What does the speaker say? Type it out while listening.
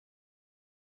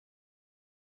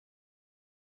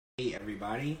Hey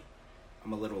everybody,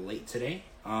 I'm a little late today.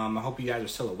 I hope you guys are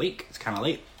still awake. It's kind of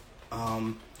late.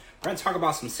 We're going to talk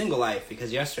about some single life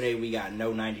because yesterday we got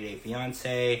no 90 Day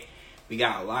Fiance. We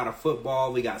got a lot of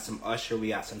football. We got some Usher. We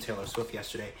got some Taylor Swift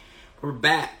yesterday. We're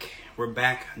back.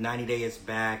 90 Day is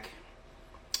back.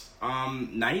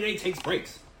 90 Day takes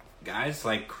breaks, guys,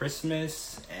 like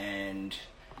Christmas and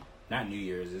not New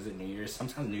Year's. Is it New Year's?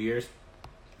 Sometimes New Year's.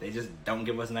 They just don't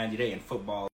give us 90 Day in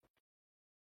football.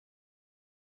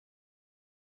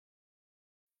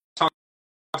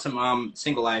 Some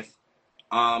single life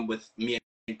with me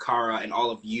and Kara and all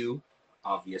of you,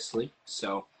 obviously.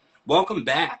 So welcome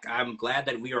back. I'm glad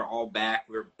that we are all back.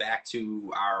 We're back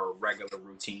to our regular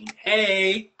routine.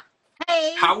 Hey,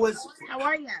 how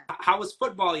are you? How was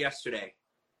football yesterday?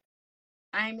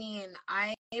 I mean,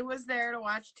 I was there to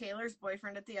watch Taylor's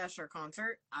boyfriend at the Usher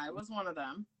concert. I was one of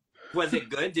them. Was it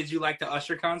good? Did you like the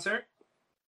Usher concert?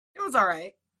 It was all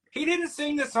right. He didn't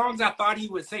sing the songs I thought he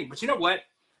would sing, but you know what?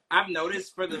 I've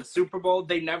noticed for the Super Bowl,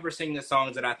 they never sing the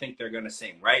songs that I think they're going to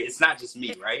sing, right? It's not just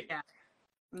me, right? Yeah.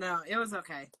 No, it was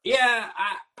okay. Yeah,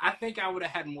 I think I would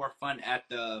have had more fun at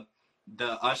the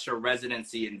Usher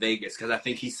residency in Vegas because I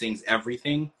think he sings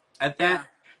everything at that.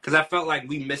 Because I felt like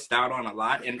we missed out on a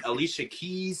lot. And Alicia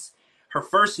Keys, her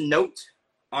first note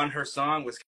on her song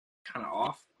was kind of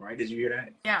off, right? Did you hear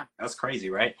that? Yeah. That's crazy,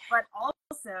 right? But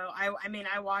also,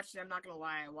 I watched it. I'm not going to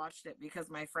lie. I watched it because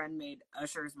my friend made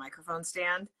Usher's microphone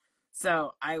stand.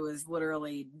 So I was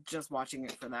literally just watching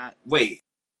it for that. Wait,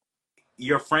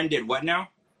 your friend did what now?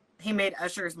 He made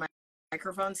Usher's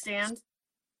microphone stand.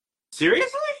 Seriously?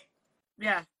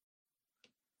 Yeah.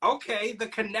 Okay, the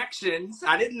connections.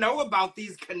 I didn't know about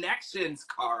these connections,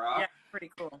 Kara. Yeah,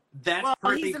 pretty cool. That's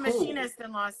pretty cool.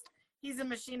 He's a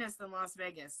machinist in Las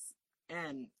Vegas,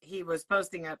 and he was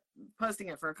posting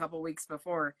it for a couple weeks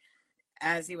before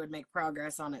as he would make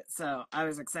progress on it. So I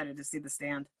was excited to see the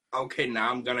stand. Okay, now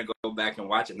I'm gonna go back and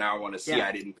watch it. Now I want to see. Yeah.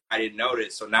 I didn't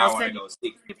notice, so now I want to go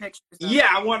see. Yeah,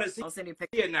 I want to see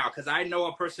it now because I know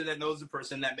a person that knows the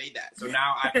person that made that. So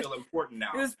now I feel important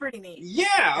now. It was pretty neat.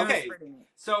 Yeah. Okay.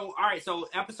 So all right. So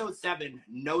episode 7,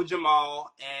 no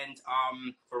Jamal and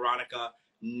Veronica,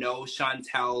 no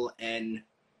Chantel and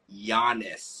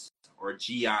Giannis or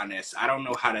Giannis. I don't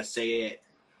know how to say it.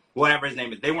 Whatever his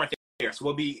name is, they weren't there,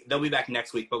 so they'll be back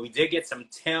next week. But we did get some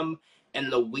Tim and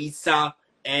Louisa.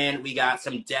 And we got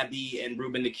some Debbie and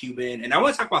Ruben the Cuban. And I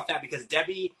want to talk about that because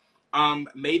Debbie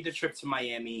made the trip to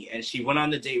Miami and she went on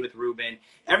the date with Ruben.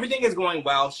 Everything is going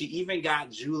well. She even got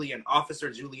Officer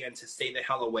Julian, to stay the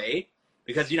hell away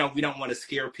because, we don't want to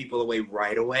scare people away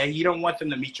right away. You don't want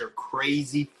them to meet your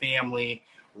crazy family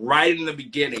right in the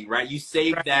beginning, right? You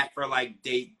save that for like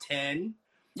date 10.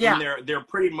 Yeah. And they're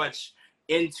pretty much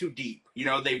in too deep.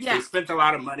 They spent a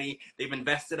lot of money. They've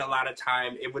invested a lot of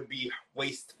time. It would be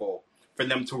wasteful for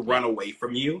them to run away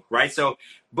from you, right? So,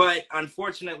 but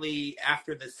unfortunately,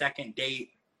 after the second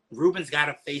date, Ruben's got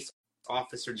to face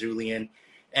Officer Julian,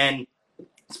 and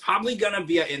it's probably going to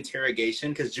be an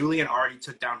interrogation because Julian already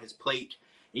took down his plate.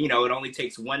 It only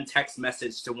takes one text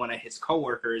message to one of his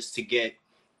coworkers to get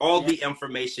all the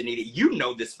information needed. You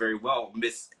know this very well,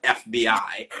 Miss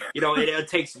FBI. It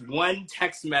takes one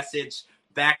text message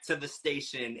back to the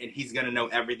station, and he's going to know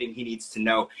everything he needs to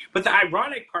know. But the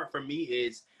ironic part for me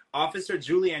is Officer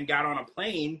Julian got on a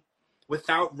plane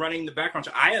without running the background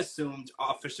check. I assumed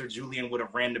Officer Julian would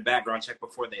have ran the background check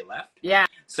before they left. Yeah.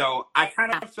 So I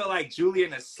kind of feel like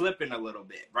Julian is slipping a little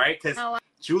bit, right? Because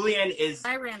Julian is...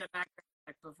 I ran a background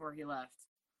check before he left.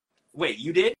 Wait,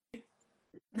 you did?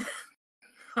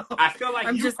 I feel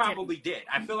like you probably did.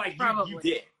 I feel like you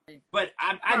did. But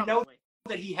I know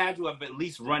that he had to have at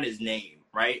least run his name,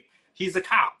 right? He's a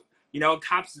cop.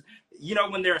 Cops,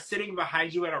 when they're sitting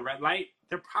behind you at a red light,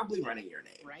 they're probably running your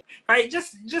name, right?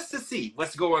 Just to see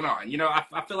what's going on.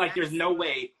 I feel like there's no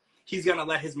way he's going to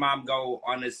let his mom go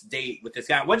on this date with this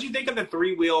guy. What do you think of the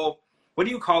 3-wheel, what do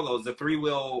you call those? The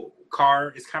 3-wheel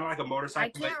car? It's kind of like a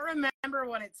motorcycle. I can't remember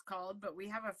what it's called, but we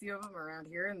have a few of them around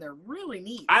here, and they're really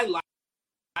neat. I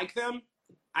like them.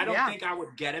 I don't think I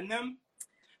would get in them,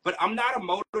 but I'm not a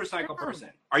motorcycle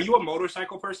person. Are you a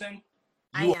motorcycle person?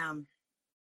 I am.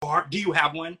 Do you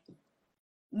have one?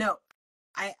 No.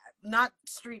 Not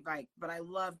street bike, but I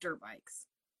love dirt bikes.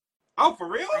 Oh, for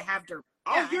real? I have dirt.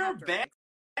 Oh, you're bad.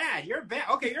 You're bad.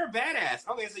 Okay, you're a badass.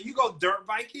 Okay, so you go dirt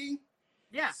biking?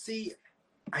 Yeah. See,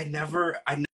 I never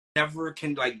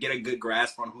can get a good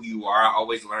grasp on who you are. I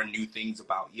always learn new things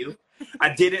about you. I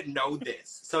didn't know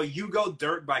this. So you go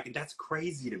dirt biking. That's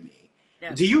crazy to me.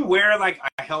 Yeah. Do you wear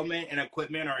a helmet and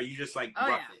equipment, or are you just rough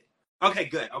it? Okay,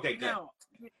 good. No,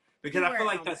 because I feel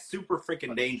like that's super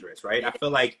freaking dangerous, right? I feel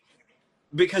like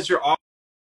because you're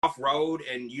off-road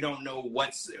and you don't know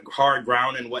what's hard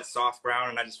ground and what's soft ground,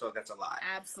 and I just feel like that's a lot.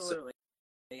 Absolutely.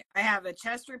 So, I have a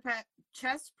chest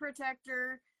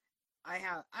protector.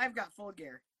 I've got full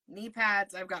gear. Knee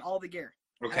pads, I've got all the gear.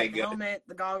 Okay, good. The helmet,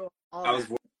 the goggles, all I was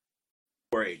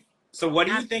worried. So what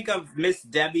do you think of Miss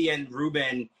Debbie and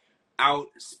Ruben out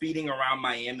speeding around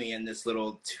Miami in this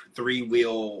little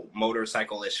 3-wheel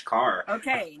motorcycle-ish car?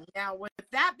 Okay, now with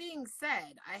that being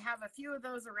said, I have a few of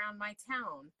those around my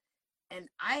town, and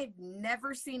I've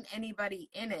never seen anybody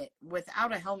in it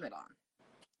without a helmet on.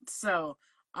 So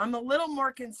I'm a little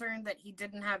more concerned that he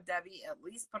didn't have Debbie at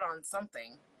least put on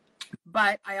something.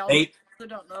 But I also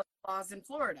don't know the laws in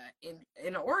Florida.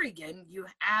 In Oregon, you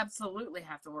absolutely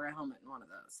have to wear a helmet in one of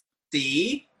those.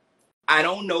 See, I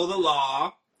don't know the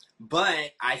law,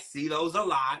 but I see those a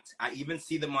lot. I even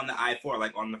see them on the I-4,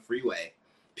 like on the freeway.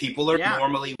 People are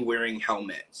normally wearing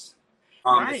helmets,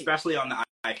 especially on the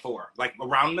I-4. Like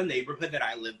around the neighborhood that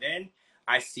I live in,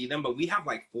 I see them, but we have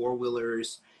like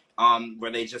 4-wheelers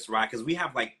where they just ride, because we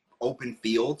have like open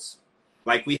fields.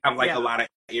 Like we have like a lot of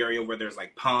area where there's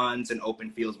like ponds and open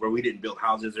fields where we didn't build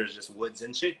houses. There's just woods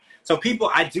and shit. So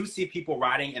I do see people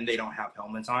riding and they don't have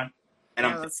helmets on. And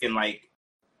I'm thinking like,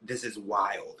 this is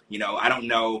wild. You know, I don't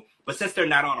know. But since they're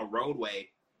not on a roadway,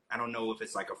 I don't know if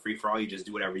it's like a free for all. You just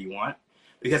do whatever you want.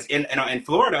 Because in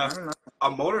Florida, a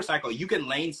motorcycle, you can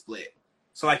lane split.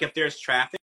 So like if there's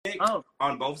traffic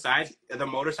on both sides, the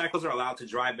motorcycles are allowed to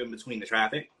drive in between the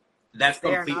traffic. That's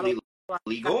completely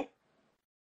legal.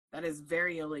 That is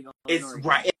very illegal. It's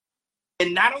right.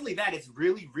 And not only that, it's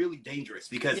really, really dangerous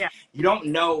because you don't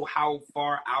know how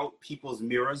far out people's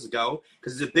mirrors go.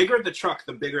 Because the bigger the truck,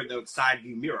 the bigger the side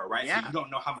view mirror, right? Yeah. So you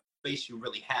don't know how much space you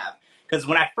really have. Because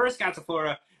when I first got to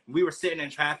Florida, we were sitting in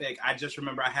traffic. I just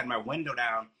remember I had my window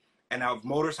down and a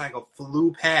motorcycle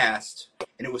flew past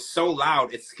and it was so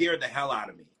loud, it scared the hell out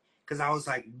of me. Because I was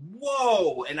like,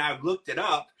 whoa. And I looked it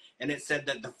up and it said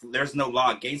that there's no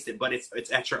law against it, but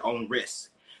it's at your own risk.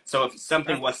 So if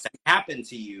something was to happen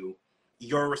to you,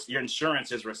 your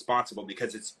insurance is responsible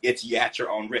because it's at your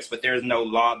own risk. But there's no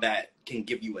law that can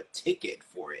give you a ticket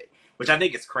for it, which I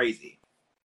think is crazy.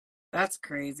 That's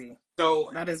crazy.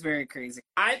 So that is very crazy.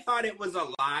 I thought it was a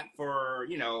lot for,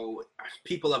 you know,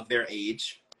 people of their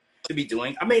age to be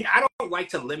doing. I mean, I don't like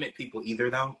to limit people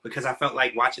either, though, because I felt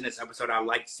like watching this episode, I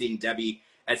liked seeing Debbie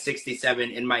at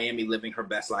 67 in Miami living her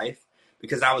best life.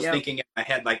 Because I was thinking in my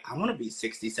head, like, I want to be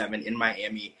 67 in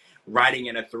Miami, riding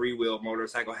in a 3-wheel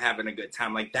motorcycle, having a good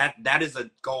time. Like, that is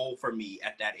a goal for me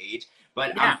at that age.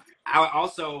 But I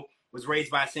also was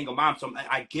raised by a single mom, so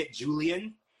I get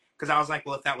Julian. Because I was like,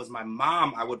 well, if that was my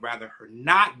mom, I would rather her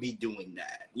not be doing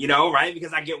that. You know, right?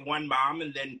 Because I get one mom,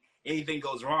 and then anything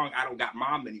goes wrong, I don't got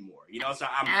mom anymore. You know, so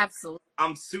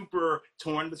I'm super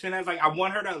torn between that. It's like, I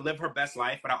want her to live her best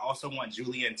life, but I also want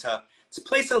Julian to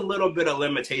place a little bit of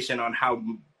limitation on how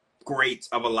great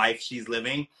of a life she's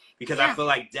living, because I feel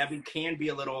like Debbie can be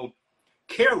a little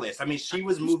careless. I mean, she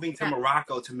was moving to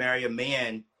Morocco to marry a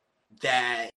man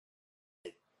that,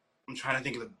 I'm trying to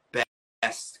think of the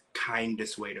best,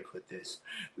 kindest way to put this,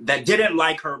 that didn't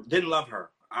love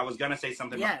her. I was going to say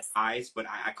something about eyes, but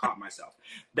I caught myself.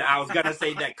 I was going to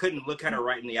say that couldn't look at her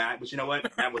right in the eye, but you know what?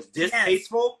 That was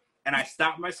distasteful. And I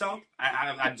stopped myself.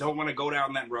 I don't want to go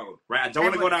down that road, right? I don't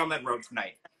want to go down that road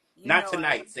tonight. Not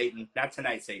tonight, Satan. Not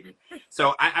tonight, Satan.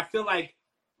 So I feel like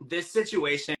this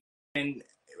situation, and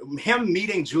him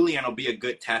meeting Julian will be a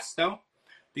good test, though,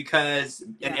 because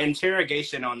an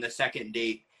interrogation on the second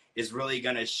date is really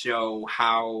going to show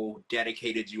how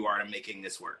dedicated you are to making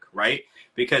this work, right?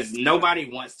 Because nobody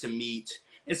wants to meet,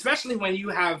 especially when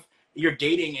you're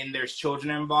dating and there's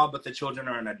children involved, but the children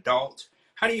are an adult.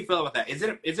 How do you feel about that? Is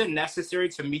it necessary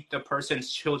to meet the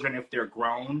person's children if they're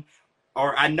grown?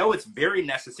 Or I know it's very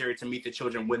necessary to meet the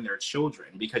children when they're children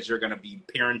because you're going to be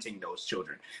parenting those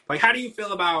children. Like, how do you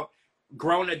feel about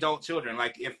grown adult children?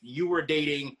 Like, if you were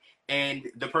dating and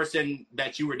the person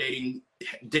that you were dating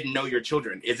didn't know your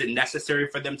children, is it necessary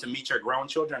for them to meet your grown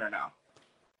children or no?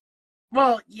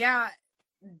 Well, yeah,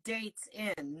 dates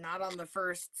in, not on the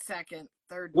first, second,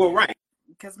 third. Well, right.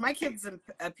 Because my kids'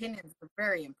 opinions are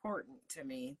very important to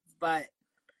me, but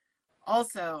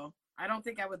also I don't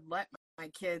think I would let my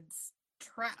kids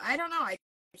I don't know. I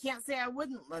can't say I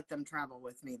wouldn't let them travel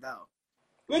with me, though.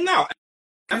 Well, no.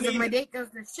 Because if my date goes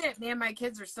to shit, me and my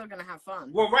kids are still going to have fun.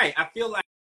 Well, right. I feel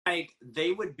like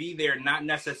they would be there not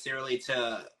necessarily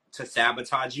to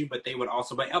sabotage you, but they would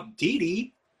also be, oh, Dee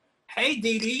Dee. Hey,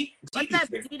 Dee Dee.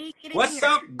 What's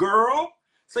up, girl?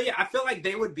 So, yeah, I feel like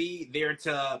they would be there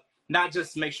to not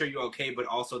just make sure you're okay, but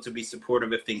also to be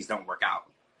supportive if things don't work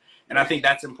out. And I think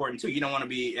that's important, too. You don't want to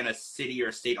be in a city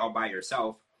or state all by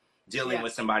yourself. dealing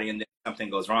with somebody and then something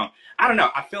goes wrong. I don't know.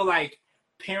 I feel like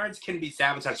parents can be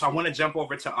sabotaged. So I want to jump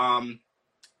over to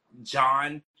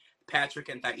John, Patrick,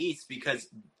 and Thais, because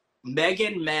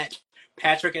Megan met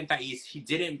Patrick and Thais. She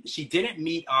didn't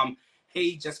meet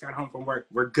hey, just got home from work.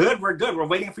 We're good. We're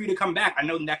waiting for you to come back. I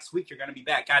know next week you're gonna be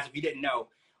back. Guys, if you didn't know,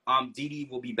 Dee Dee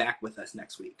will be back with us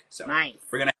next week. So nice.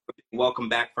 We're gonna welcome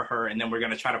back for her, and then we're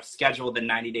gonna try to schedule the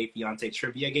 90 Day Fiance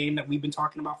trivia game that we've been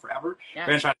talking about forever. Yeah.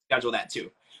 We're gonna try to schedule that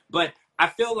too. But I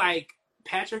feel like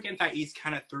Patrick and Thais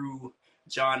kind of threw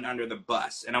John under the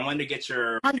bus, and I wanted to get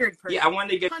your 100%. Yeah, I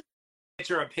wanted to get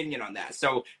your opinion on that.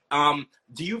 So,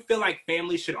 do you feel like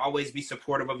families should always be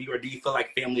supportive of you, or do you feel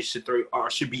like families should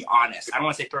be honest? I don't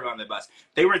want to say throw on the bus.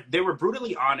 They were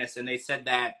brutally honest, and they said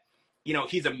that, you know,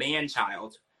 he's a man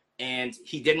child and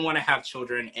he didn't want to have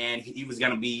children, and he was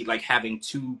going to be like having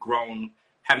two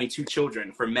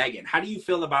children for Megan. How do you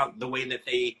feel about the way that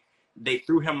they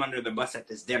threw him under the bus at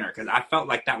this dinner? Because I felt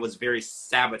like that was very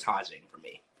sabotaging for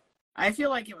me. I feel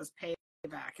like it was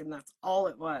payback, and that's all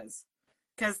it was.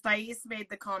 Because Thais made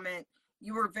the comment,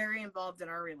 you were very involved in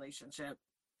our relationship.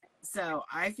 So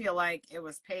I feel like it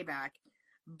was payback,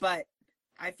 but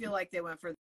I feel like they went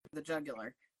for the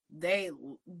jugular. They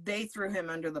threw him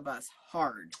under the bus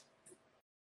hard.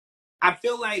 I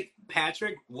feel like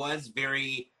Patrick was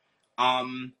very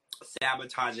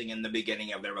sabotaging in the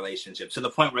beginning of their relationship, to the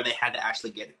point where they had to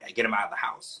actually get him out of the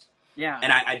house. Yeah.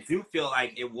 And I do feel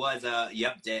like it was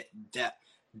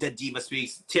the diva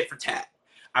speaks tit for tat.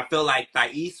 I feel like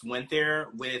Thais went there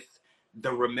with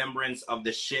the remembrance of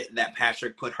the shit that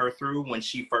Patrick put her through when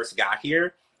she first got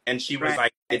here. And she was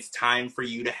like, it's time for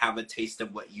you to have a taste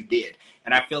of what you did.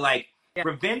 And I feel like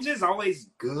revenge is always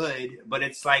good, but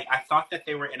it's like, I thought that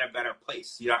they were in a better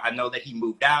place. You know, I know that he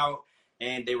moved out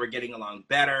and they were getting along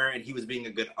better and he was being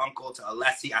a good uncle to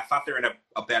Alessi. I thought they were in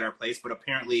a better place, but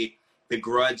apparently the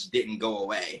grudge didn't go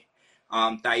away.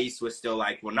 Thais was still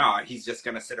like, well, no, he's just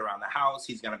going to sit around the house.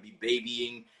 He's going to be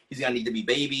babying. He's going to need to be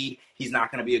babied. He's not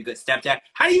going to be a good stepdad.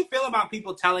 How do you feel about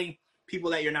people telling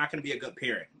people that you're not going to be a good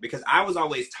parent? Because I was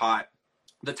always taught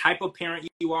the type of parent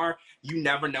you are, you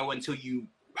never know until you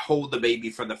hold the baby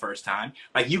for the first time.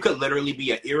 Like, you could literally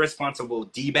be an irresponsible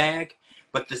D-bag,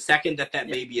 but the second that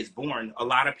baby is born, a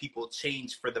lot of people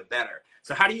change for the better.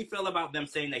 So how do you feel about them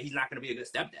saying that he's not going to be a good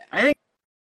stepdad? I think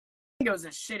it was a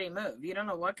shitty move. You don't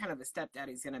know what kind of a stepdad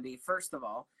he's going to be, first of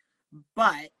all.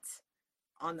 But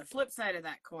on the flip side of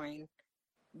that coin,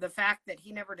 the fact that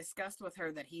he never discussed with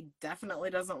her that he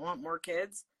definitely doesn't want more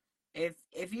kids. If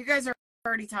you guys are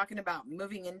already talking about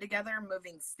moving in together,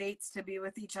 moving states to be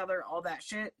with each other, all that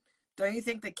shit, don't you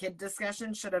think the kid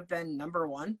discussion should have been number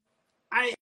one?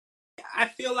 I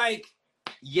feel like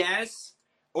yes,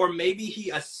 or maybe he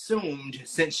assumed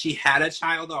since she had a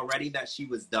child already that she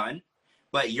was done.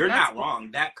 But you're not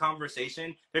wrong. That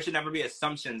conversation, there should never be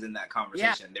assumptions in that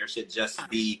conversation. Yeah. There should just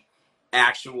be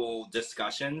actual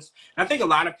discussions. And I think a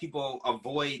lot of people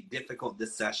avoid difficult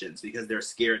discussions because they're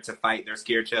scared to fight.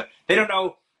 They don't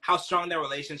know how strong their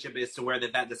relationship is to where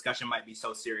that discussion might be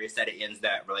so serious that it ends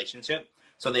that relationship.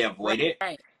 So they avoid it.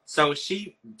 Right. So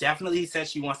she definitely says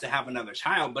she wants to have another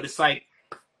child. But it's like,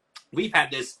 we've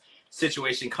had this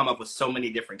situation come up with so many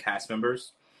different cast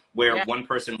members, where one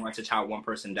person wants a child, one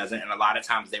person doesn't. And a lot of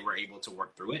times they were able to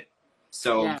work through it.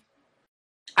 So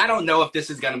I don't know if this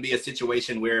is going to be a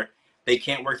situation where they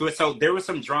can't work through it. So there was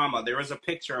some drama. There was a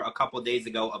picture a couple of days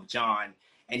ago of John,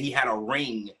 and he had a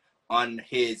ring on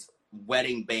his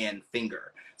wedding band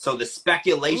finger. So the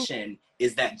speculation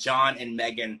is that John and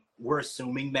Megan, we're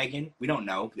assuming Megan. We don't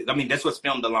know. I mean, this was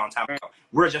filmed a long time ago.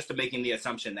 We're just making the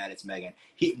assumption that it's Megan.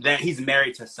 That he's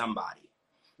married to somebody.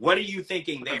 What are you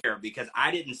thinking there? Because I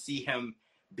didn't see him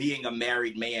being a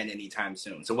married man anytime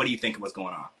soon. So what do you think was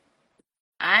going on?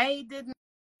 I didn't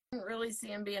really see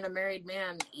him being a married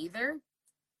man either.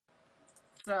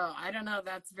 So I don't know.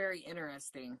 That's very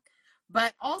interesting.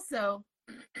 But also,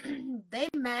 they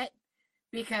met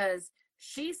because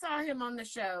she saw him on the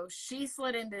show. She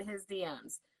slid into his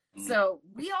DMs. So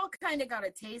we all kind of got a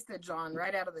taste of John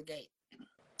right out of the gate.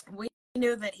 We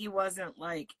knew that he wasn't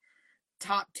like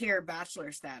top tier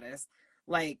bachelor status,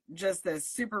 like just a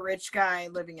super rich guy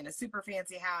living in a super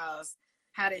fancy house,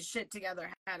 had his shit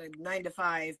together, had a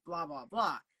 9-to-5, blah, blah,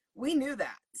 blah. We knew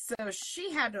that. So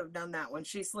she had to have done that when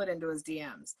she slid into his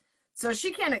DMs. So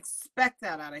she can't expect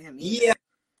that out of him either. Yeah.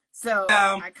 So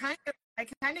I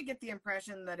kind of get the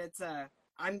impression that it's a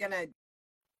I'm gonna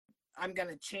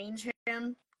change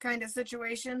him kind of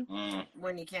situation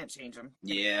when you can't change him.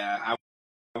 Yeah,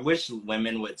 I wish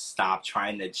women would stop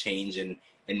trying to change and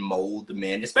mold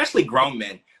men, especially grown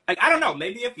men. Like, I don't know,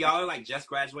 maybe if y'all are like just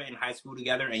graduating high school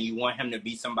together and you want him to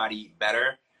be somebody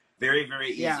better, Very,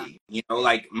 very Yeah. easy. You know,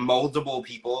 like multiple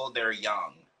people, they're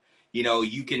young. You know,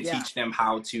 you can Yeah. teach them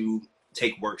how to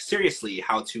take work seriously,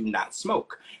 how to not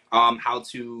smoke, how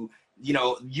to, you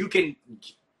know, you can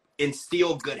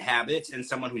instill good habits in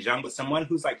someone who's young, but someone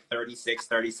who's like 36,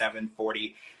 37,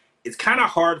 40, it's kind of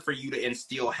hard for you to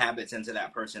instill habits into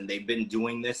that person. They've been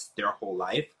doing this their whole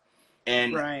life.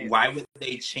 And Right. why would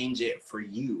they change it for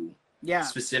you? Yeah.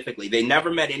 Specifically, they never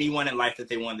met anyone in life that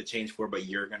they wanted to change for, but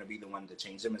you're going to be the one to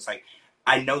change them. It's like,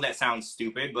 I know that sounds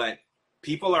stupid, but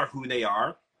people are who they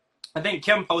are. I think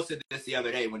Kim posted this the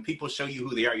other day. When people show you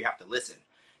who they are, you have to listen.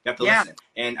 You have to listen.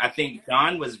 And I think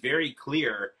Don was very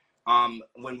clear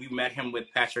when we met him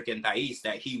with Patrick and Thais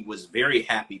that he was very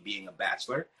happy being a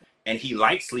bachelor, and he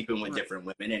liked sleeping with different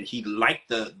women, and he liked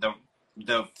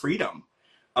the freedom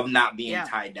of not being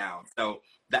tied down. So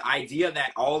the idea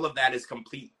that all of that is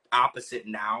complete opposite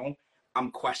now,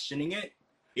 I'm questioning it,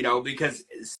 you know, because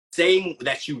saying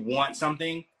that you want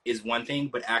something is one thing,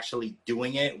 but actually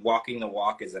doing it, walking the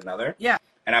walk, is another. Yeah.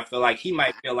 And I feel like he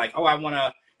might feel like, oh, I want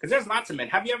to, because there's lots of men.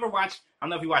 Have you ever watched, I don't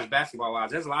know if you watch Basketball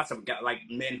Wives, there's lots of like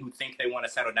men who think they want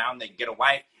to settle down, they get a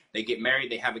wife, they get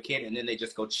married, they have a kid, and then they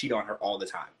just go cheat on her all the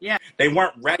time. Yeah. They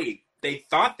weren't ready. They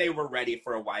thought they were ready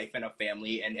for a wife and a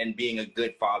family and being a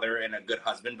good father and a good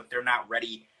husband, but they're not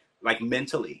ready, like,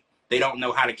 mentally. They don't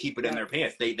know how to keep it in their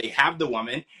pants. They have the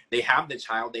woman, they have the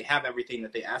child, they have everything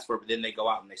that they ask for, but then they go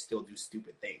out and they still do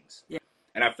stupid things. Yeah.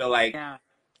 And I feel like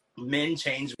men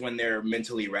change when they're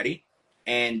mentally ready.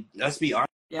 And let's be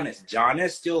honest, John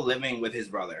is still living with his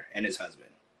brother and his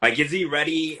husband. Like, is he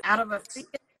ready? Out of a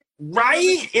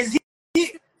right? Is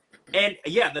he? And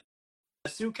yeah, the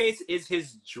suitcase is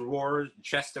his drawer,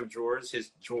 chest of drawers,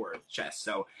 his drawer chest.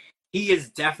 So he is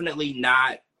definitely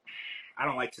not, I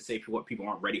don't like to say what people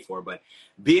aren't ready for, but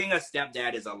being a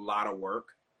stepdad is a lot of work.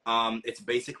 It's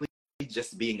basically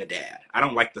just being a dad. I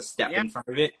don't like the step in front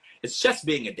of it. It's just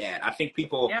being a dad. I think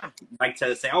people like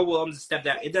to say, oh, well, I'm just a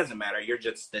stepdad. It doesn't matter. You're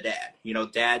just the dad. You know,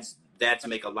 dads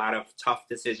make a lot of tough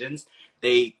decisions.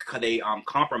 They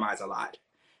compromise a lot,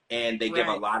 and they give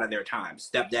a lot of their time.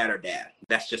 Stepdad or dad.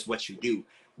 That's just what you do.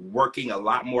 Working a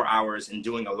lot more hours and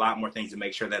doing a lot more things to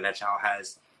make sure that that child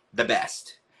has the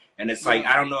best. And it's like,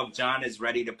 I don't know if John is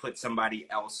ready to put somebody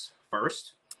else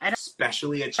first,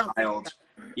 especially a child.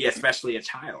 Yeah, especially a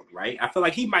child, right? I feel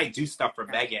like he might do stuff for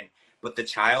Megan, but the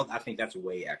child, I think that's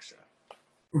way extra.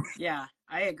 Yeah,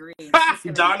 I agree.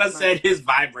 Donna said his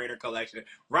vibrator collection,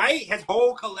 right? His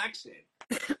whole collection.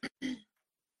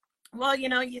 Well, you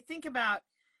know, you think about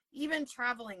even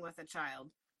traveling with a child.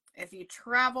 If you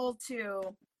travel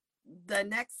to the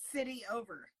next city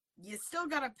over, you still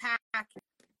got to pack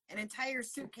an entire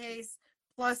suitcase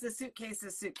plus a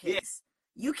suitcase's suitcase.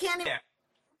 You can't even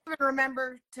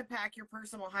remember to pack your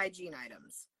personal hygiene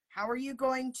items. How are you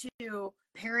going to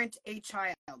parent a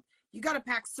child? You got to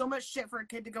pack so much shit for a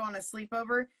kid to go on a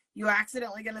sleepover. You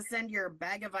accidentally going to send your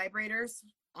bag of vibrators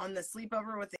on the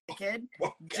sleepover with the kid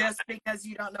just because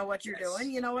you don't know what you're doing.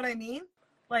 You know what I mean?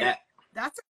 Like,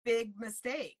 that's a big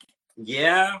mistake.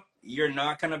 Yeah, you're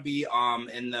not going to be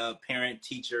in the parent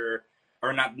teacher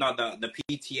or not the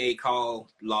PTA call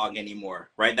log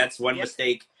anymore, right? That's one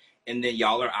mistake, and then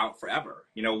y'all are out forever.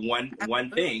 You know,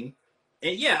 one thing.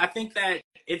 And yeah, I think that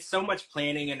it's so much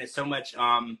planning and it's so much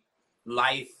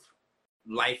life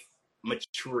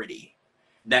maturity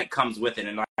that comes with it.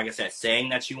 And like I said, saying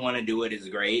that you want to do it is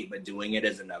great, but doing it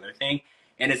is another thing.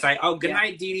 And it's like, oh, good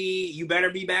night, Dee Dee. You better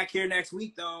be back here next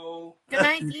week, though. Good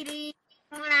night, Dee Dee.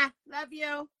 Love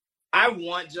you. I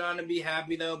want John to be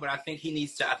happy, though, but I think he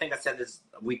needs to, I think I said this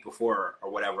a week before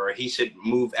or whatever, he should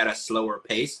move at a slower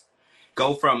pace.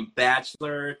 Go from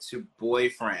bachelor to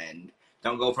boyfriend.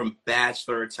 Don't go from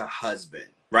bachelor to husband,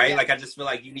 right? Yeah. Like, I just feel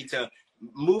like you need to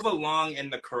move along in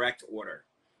the correct order,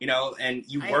 you know, and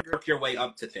you work your way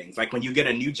up to things. Like when you get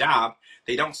a new job,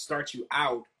 they don't start you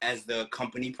out as the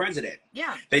company president.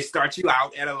 Yeah. They start you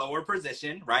out at a lower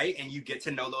position, right? And you get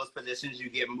to know those positions,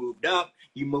 you get moved up,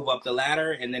 you move up the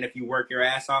ladder, and then if you work your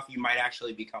ass off, you might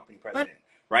actually be company president,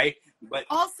 right? But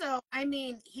also, I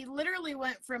mean, he literally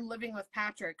went from living with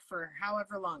Patrick for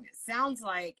however long. It sounds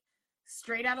like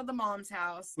straight out of the mom's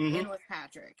house in with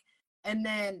Patrick. And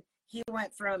then he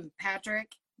went from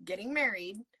Patrick getting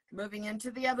married, moving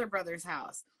into the other brother's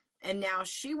house. And now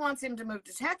she wants him to move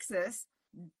to Texas.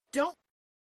 Don't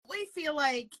we feel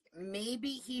like maybe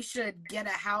he should get a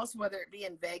house, whether it be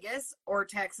in Vegas or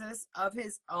Texas, of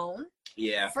his own?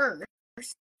 Yeah. First,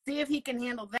 see if he can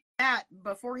handle that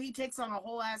before he takes on a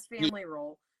whole ass family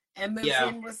role and moves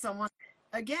in with someone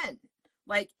again.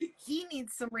 Like, he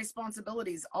needs some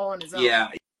responsibilities all on his own. Yeah,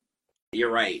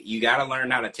 you're right. You got to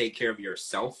learn how to take care of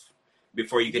yourself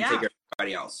before you can take care of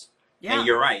everybody else. And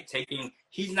you're right.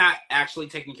 He's not actually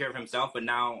taking care of himself, but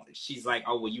now she's like,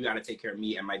 oh, well, you got to take care of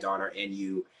me and my daughter and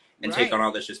you and take on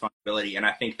all this responsibility. And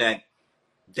I think that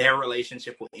their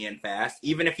relationship will end fast.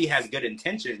 Even if he has good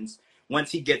intentions,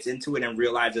 once he gets into it and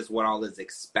realizes what all is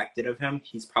expected of him,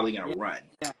 he's probably going to run.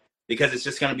 Because it's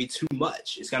just going to be too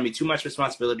much. It's going to be too much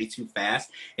responsibility too fast.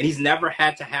 And he's never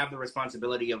had to have the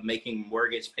responsibility of making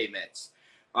mortgage payments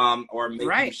or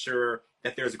making sure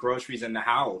that there's groceries in the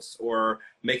house or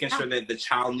making sure that the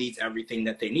child needs everything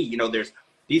that they need. You know, there's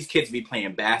these kids be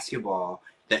playing basketball.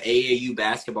 The AAU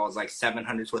basketball is like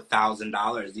 $700 to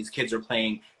 $1,000. These kids are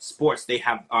playing sports. They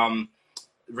have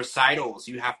recitals.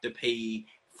 You have to pay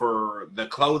for the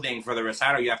clothing for the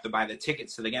recital. You have to buy the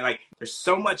tickets to the game. Like, there's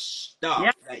so much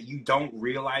stuff that you don't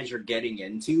realize you're getting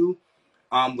into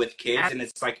with kids, and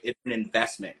it's like it's an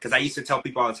investment. Because I used to tell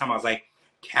people all the time, I was like,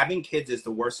 having kids is the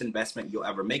worst investment you'll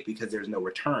ever make because there's no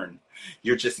return.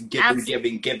 You're just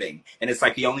giving. And it's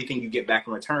like the only thing you get back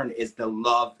in return is the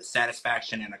love,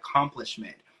 satisfaction, and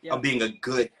accomplishment of being a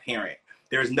good parent.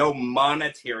 There's no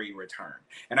monetary return.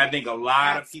 And I think a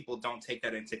lot of people don't take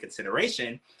that into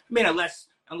consideration. I mean, unless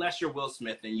you're Will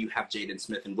Smith and you have Jaden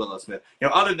Smith and Willow Smith. You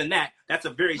know, other than that, that's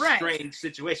a very strange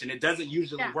situation. It doesn't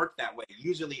usually work that way.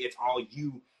 Usually it's all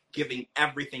you giving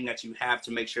everything that you have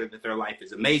to make sure that their life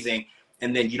is amazing.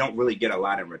 And then you don't really get a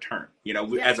lot in return. You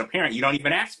know, as a parent, you don't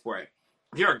even ask for it.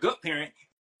 If you're a good parent,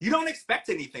 you don't expect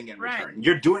anything in return.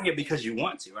 You're doing it because you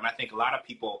want to. And I think a lot of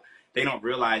people, they don't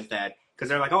realize that because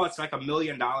they're like, oh, it's like $1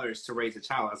 million to raise a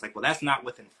child. I was like, well, that's not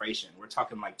with inflation. We're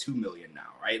talking like $2 million now,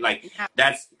 right? Like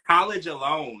that's college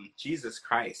alone. Jesus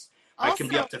Christ, that can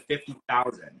be up to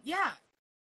 $50,000. Yeah,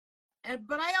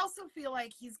 but I also feel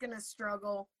like he's gonna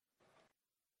struggle.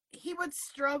 He would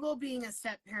struggle being a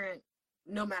step parent,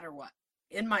 no matter what.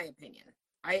 In my opinion,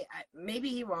 I maybe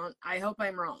he won't. I hope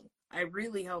I'm wrong. I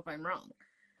really hope I'm wrong.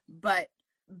 But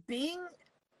being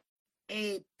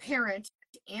a parent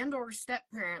and or step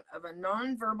parent of a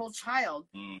nonverbal child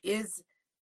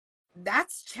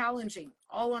that's challenging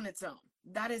all on its own.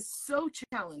 That is so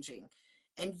challenging.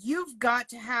 And you've got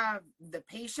to have the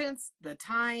patience, the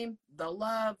time, the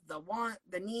love, the want,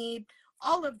 the need,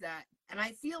 all of that. And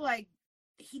I feel like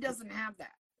he doesn't have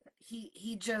that.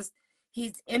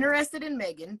 He's interested in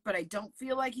Megan, but I don't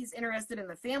feel like he's interested in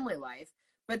the family life.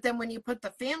 But then when you put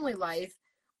the family life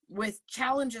with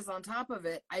challenges on top of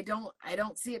it, I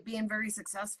don't see it being very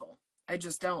successful. I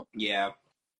just don't. Yeah.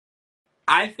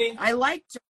 I think I like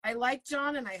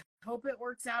John and I hope it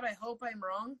works out. I hope I'm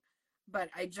wrong, but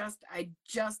I just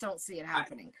don't see it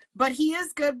happening. But he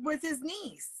is good with his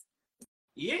niece.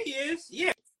 Yeah, he is.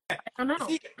 Yeah. I don't know.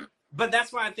 See, but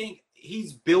that's why I think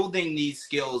he's building these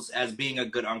skills as being a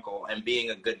good uncle and being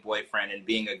a good boyfriend and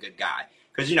being a good guy.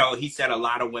 Because, you know, he said a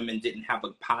lot of women didn't have a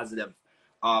positive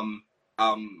thought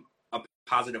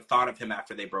of him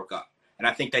after they broke up. And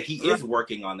I think that he is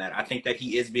working on that. I think that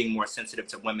he is being more sensitive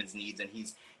to women's needs, and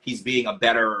he's being a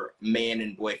better man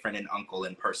and boyfriend and uncle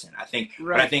in person. I think,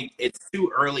 but I think it's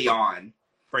too early on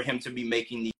for him to be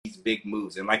making these big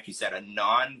moves. And like you said, a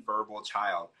nonverbal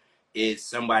child is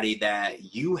somebody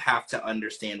that you have to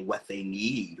understand what they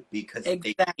need because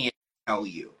they can't tell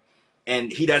you.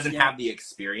 And he doesn't have the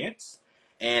experience.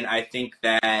 And I think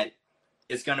that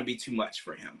it's going to be too much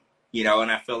for him, you know,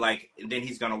 and I feel like then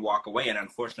he's going to walk away. And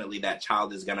unfortunately, that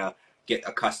child is going to get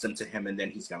accustomed to him, and then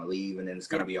he's going to leave, and then it's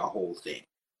going to be a whole thing.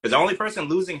 Because the only person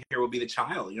losing here will be the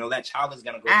child. You know, that child is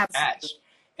going to go attached,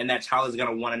 and that child is going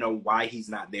to want to know why he's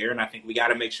not there. And I think we got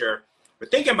to make sure we're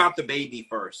thinking about the baby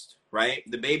first, right?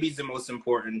 The baby's the most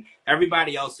important.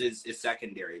 Everybody else is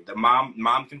secondary. The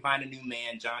mom can find a new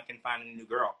man. John can find a new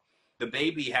girl. The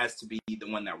baby has to be the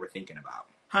one that we're thinking about.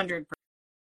 100%.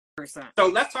 So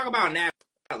let's talk about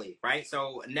Natalie, right?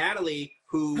 So Natalie,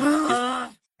 who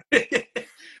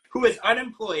is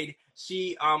unemployed,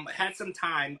 she had some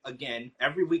time. Again,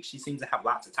 every week she seems to have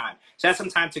lots of time. She had some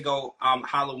time to go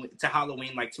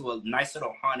Halloween, like to a nice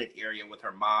little haunted area with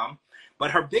her mom.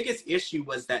 But her biggest issue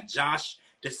was that Josh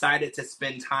decided to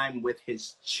spend time with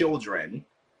his children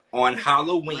on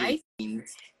Halloween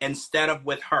instead of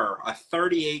with her, a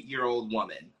 38-year-old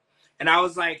woman. And I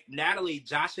was like, Natalie,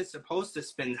 Josh is supposed to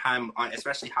spend time on,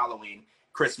 especially Halloween,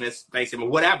 Christmas, Thanksgiving,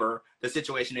 whatever the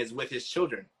situation is, with his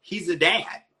children. He's a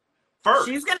dad first.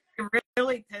 She's going to be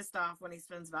really pissed off when he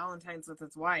spends Valentine's with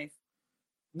his wife.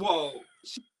 Whoa.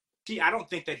 I don't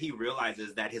think that he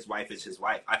realizes that his wife is his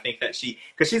wife. I think that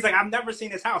because she's like, I've never seen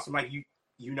his house. I'm like,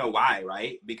 you know why,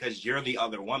 right? Because you're the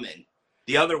other woman.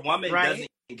 The other woman doesn't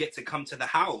get to come to the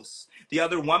house. The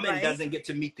other woman doesn't get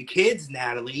to meet the kids,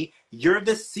 Natalie. You're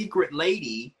the secret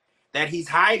lady that he's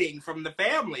hiding from the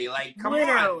family. Like, come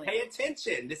on, pay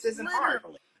attention. This isn't hard.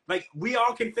 Like, we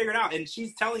all can figure it out. And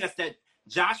she's telling us that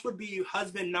Josh would be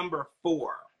husband number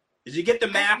 4. Did you get the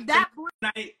math That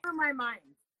tonight? blew my mind.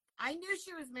 I knew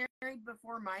she was married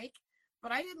before Mike,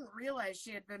 but I didn't realize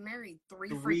she had been married 3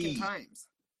 freaking times.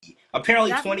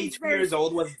 Apparently 22 years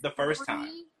old was the first time.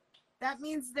 That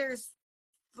means there's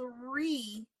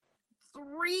three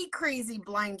crazy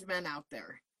blind men out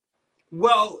there.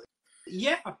 Well,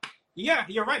 yeah,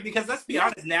 you're right. Because let's be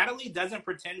honest, Natalie doesn't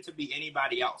pretend to be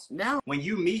anybody else. No. When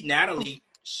you meet Natalie,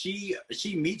 she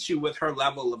meets you with her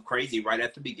level of crazy right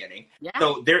at the beginning. Yeah.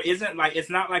 So there isn't like, it's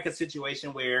not like a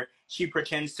situation where she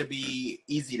pretends to be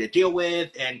easy to deal with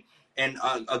and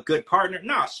a good partner.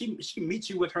 No, she meets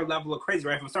you with her level of crazy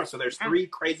right from the start. So there's 3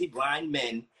 crazy blind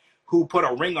men who put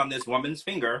a ring on this woman's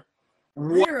finger.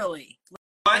 Literally.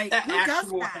 What the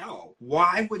actual hell?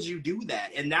 Why would you do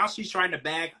that? And now she's trying to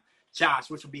bag Josh,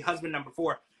 which would be husband number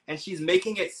 4. And she's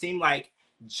making it seem like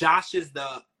Josh is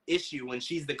the issue when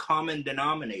she's the common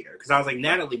denominator. Because I was like,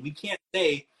 Natalie, we can't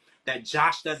say that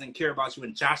Josh doesn't care about you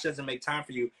and Josh doesn't make time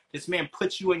for you. This man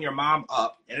put you and your mom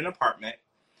up in an apartment.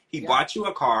 He bought you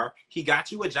a car. He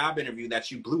got you a job interview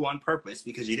that you blew on purpose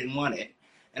because you didn't want it.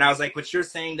 And I was like, but you're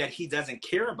saying that he doesn't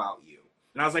care about you.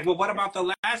 And I was like, well, what about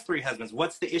the last 3 husbands?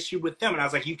 What's the issue with them? And I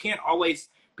was like, you can't always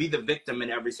be the victim in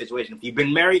every situation. If you've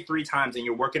been married 3 times and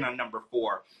you're working on number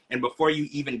 4, and before you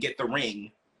even get the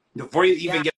ring, get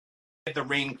the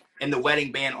ring and the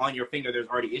wedding band on your finger, there's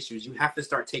already issues. You have to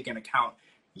start taking account.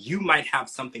 You might have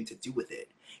something to do with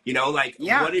it. You know, like,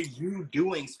 what are you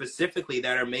doing specifically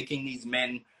that are making these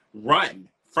men run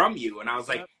from you? And I was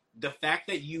like, the fact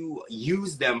that you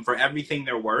use them for everything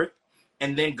they're worth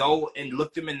and then go and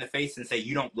look them in the face and say,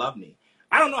 you don't love me.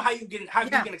 I don't know how you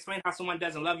can explain how someone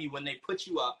doesn't love you when they put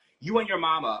you up, you and your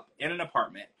mom up in an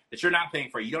apartment that you're not paying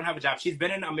for. You don't have a job. She's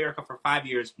been in America for 5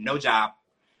 years, no job,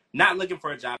 not looking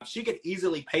for a job. She could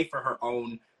easily pay for her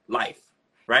own life,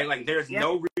 right? Like, there's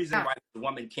no reason why the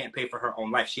woman can't pay for her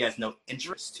own life. She has no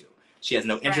interest to. She has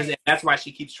no interest in. That's why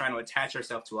she keeps trying to attach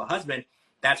herself to a husband.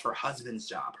 That's her husband's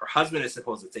job. Her husband is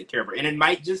supposed to take care of her. And it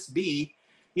might just be,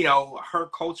 you know, her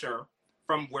culture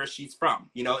from where she's from.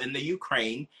 You know, in the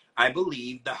Ukraine, I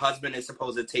believe the husband is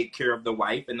supposed to take care of the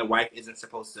wife and the wife isn't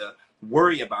supposed to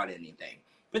worry about anything.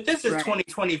 But this is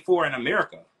 2024 in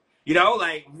America. You know,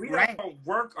 like, we don't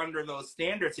work under those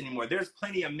standards anymore. There's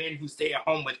plenty of men who stay at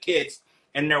home with kids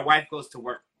and their wife goes to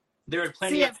work. There are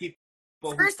plenty of people.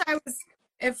 At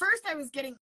first I was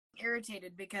getting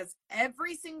irritated because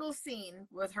every single scene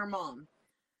with her mom's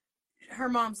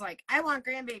like, I want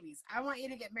grandbabies. I want you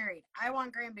to get married. I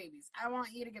want grandbabies. I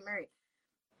want you to get married.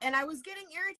 And I was getting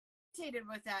irritated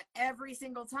with that every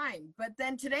single time. But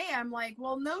then today I'm like,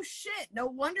 well, no shit. No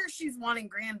wonder she's wanting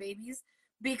grandbabies,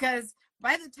 because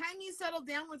by the time you settle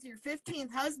down with your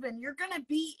 15th husband, you're going to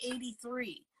be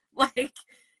 83. Like,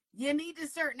 you need to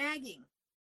start nagging.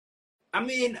 I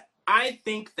mean, I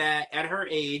think that at her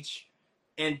age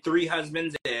and 3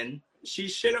 husbands in, she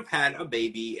should have had a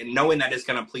baby and knowing that it's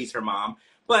going to please her mom.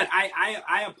 But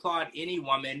I applaud any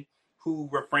woman who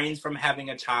refrains from having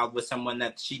a child with someone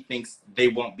that she thinks they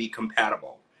won't be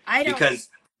compatible. I don't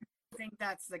think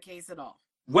that's the case at all.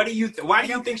 Why do you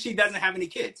think she doesn't have any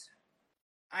kids?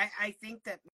 I think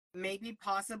that maybe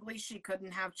possibly she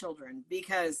couldn't have children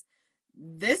because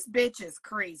this bitch is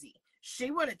crazy. She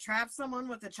would have trapped someone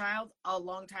with a child a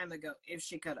long time ago if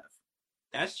she could have.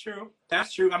 That's true.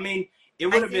 That's true. I mean, it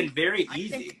would have been very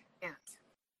easy. I think she can't.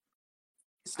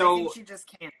 So I think she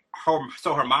just can't.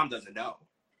 Her mom doesn't know.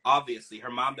 Obviously, her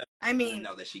mom doesn't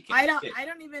know that she can't. I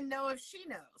don't even know if she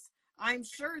knows. I'm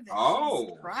sure that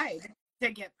she's tried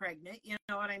to get pregnant. You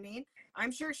know what I mean?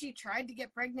 I'm sure she tried to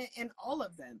get pregnant in all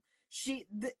of them.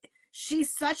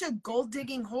 She's such a gold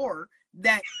digging whore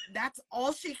that's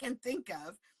all she can think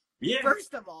of. Yeah.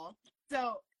 First of all,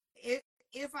 so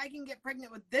if I can get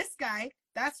pregnant with this guy,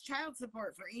 that's child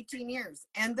support for 18 years,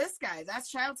 and this guy, that's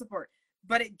child support.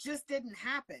 But it just didn't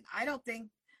happen.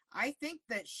 I think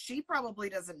that she probably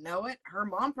doesn't know it. Her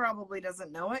mom probably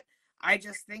doesn't know it. I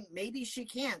just think maybe she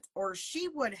can't, or she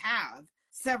would have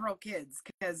several kids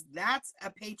because that's a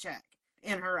paycheck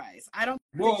in her eyes. I don't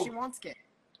think she wants kids.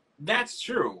 That's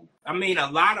true. I mean, a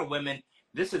lot of women,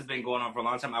 this has been going on for a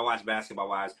long time. I watch Basketball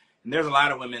Wives, and there's a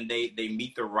lot of women, they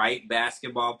meet the right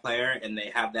basketball player and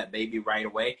they have that baby right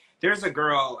away. There's a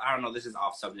girl, I don't know, this is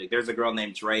off subject. There's a girl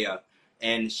named Drea,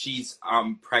 and she's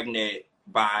pregnant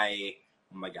by,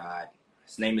 oh my God,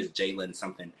 his name is Jalen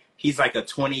something. He's like a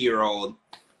 20-year-old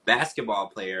basketball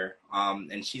player,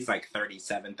 and she's like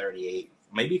 37, 38,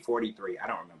 maybe 43. I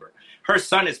don't remember. Her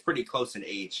son is pretty close in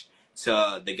age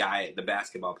to the guy, the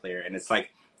basketball player, and it's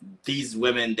like these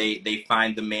women, they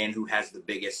find the man who has the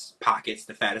biggest pockets,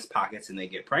 the fattest pockets, and they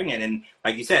get pregnant. And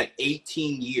like you said,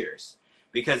 18 years.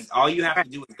 Because all you have to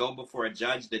do is go before a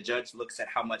judge. The judge looks at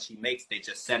how much he makes. They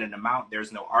just set an amount.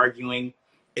 There's no arguing.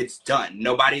 It's done.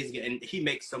 Nobody's getting, he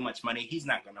makes so much money, he's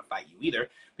not going to fight you either.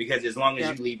 Because as long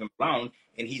as you leave him alone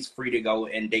and he's free to go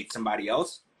and date somebody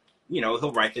else, you know,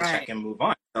 he'll write the check and move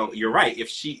on. So you're right.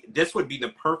 This would be the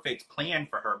perfect plan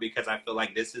for her, because I feel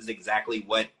like this is exactly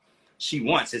what she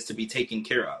wants, is to be taken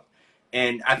care of.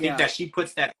 And I think that she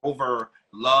puts that over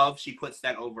love. She puts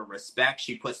that over respect.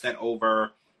 She puts that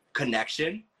over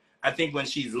connection. I think when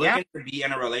she's looking to be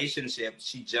in a relationship,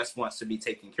 she just wants to be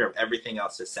taken care of. Everything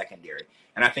else is secondary.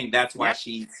 And I think that's why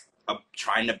she's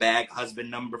trying to bag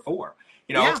husband number 4.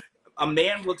 You know, a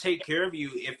man will take care of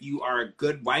you if you are a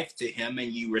good wife to him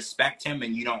and you respect him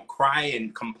and you don't cry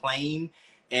and complain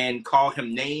and call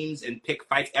him names and pick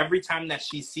fights. Every time that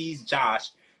she sees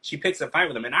Josh, she picks a fight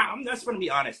with him. And I'm just going to be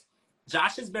honest.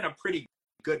 Josh has been a pretty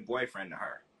good boyfriend to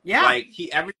her. Yeah. Like,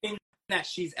 everything that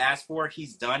she's asked for,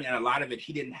 he's done. And a lot of it,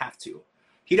 he didn't have to.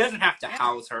 He doesn't have to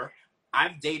house her.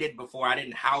 I've dated before. I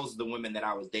didn't house the women that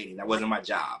I was dating. That wasn't my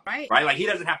job. Right. Like, he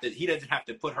doesn't have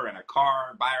to put her in a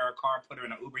car, buy her a car, put her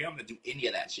in an Uber. He don't have to do any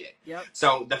of that shit. Yep.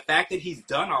 So the fact that he's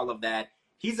done all of that,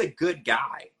 he's a good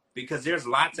guy, because there's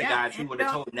lots of guys who would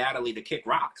have told Natalie to kick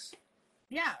rocks.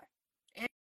 Yeah.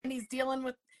 And he's dealing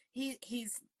with,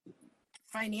 he's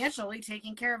financially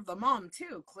taking care of the mom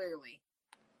too, clearly.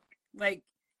 Like,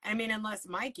 I mean, unless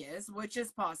Mike is, which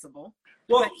is possible.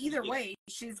 Well, but either way,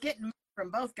 she's getting from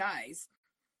both guys.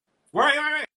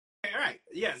 Right.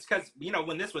 Yes, because, you know,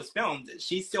 when this was filmed,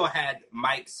 she still had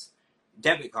Mike's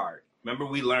debit card. Remember,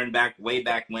 we learned way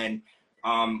back when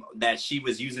that she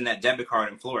was using that debit card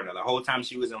in Florida. The whole time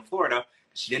she was in Florida,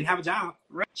 she didn't have a job.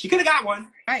 Right. She could have got one.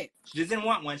 Right. She just didn't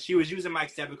want one. She was using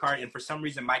Mike's debit card, and for some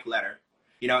reason, Mike let her.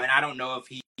 You know, and I don't know if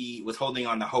he was holding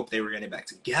on to hope they were going to get back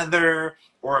together,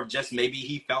 or if just maybe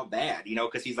he felt bad, you know,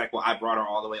 because he's like, well, I brought her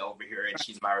all the way over here and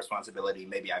she's my responsibility.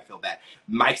 Maybe I feel bad.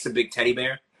 Mike's a big teddy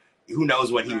bear. Who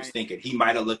knows what he was thinking? He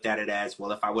might have looked at it as,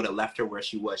 well, if I would have left her where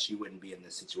she was, she wouldn't be in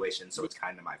this situation. So it's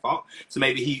kind of my fault. So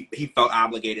maybe he felt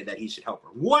obligated that he should help her.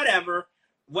 Whatever.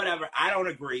 I don't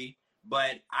agree,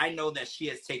 but I know that she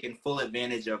has taken full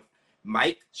advantage of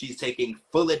Mike. She's taking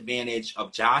full advantage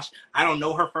of Josh. I don't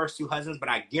know her first 2 husbands, but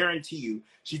I guarantee you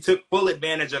she took full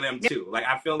advantage of them too. Like,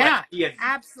 I feel like she has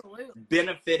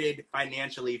benefited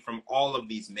financially from all of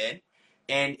these men.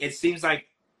 And it seems like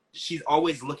she's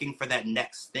always looking for that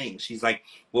next thing. She's like,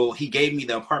 well, he gave me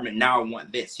the apartment, now I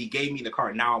want this. He gave me the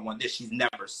car, now I want this. She's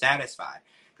never satisfied.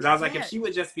 Because I was like, if she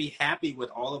would just be happy with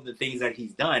all of the things that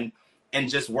he's done and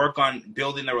just work on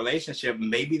building the relationship,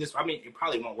 maybe this, I mean, it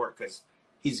probably won't work because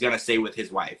he's going to stay with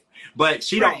his wife. But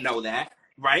she don't know that,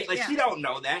 right? Like, she don't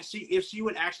know that. If she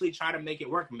would actually try to make it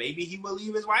work, maybe he will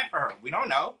leave his wife for her. We don't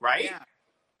know, right? Yeah.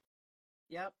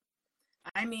 Yep.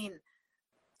 I mean,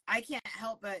 I can't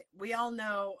help but, we all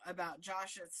know about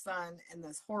Josh's son and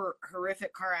this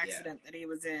horrific car accident that he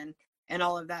was in and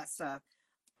all of that stuff.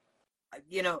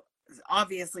 You know,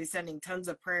 obviously sending tons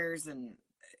of prayers, and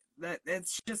that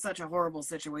it's just such a horrible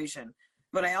situation.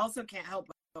 But I also can't help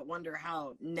but wonder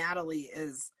how Natalie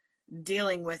is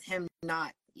dealing with him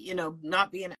not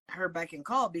being at her beck and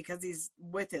call because he's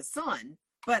with his son.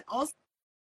 But also,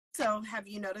 have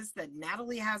you noticed that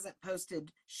Natalie hasn't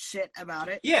posted shit about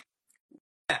it? Yeah,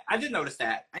 I did notice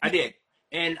that. I did.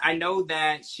 And I know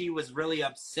that she was really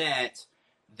upset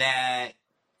that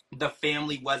the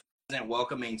family wasn't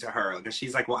welcoming to her, because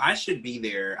she's like, well, I should be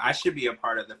there. I should be a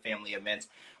part of the family events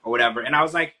or whatever. And I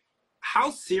was like,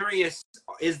 how serious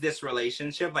is this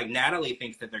relationship? Like, Natalie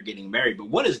thinks that they're getting married, but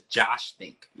what does Josh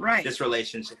think this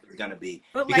relationship is going to be?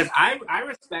 But because I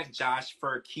respect Josh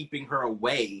for keeping her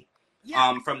away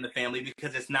from the family,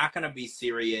 because it's not going to be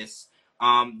serious.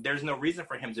 There's no reason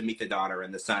for him to meet the daughter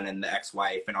and the son and the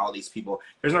ex-wife and all these people.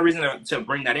 There's no reason to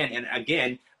bring that in. And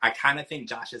again, I kind of think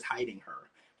Josh is hiding her.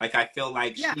 Like, I feel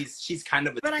like she's kind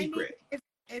of a secret. I mean,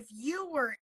 if you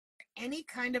were any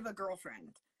kind of a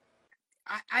girlfriend,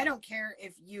 I don't care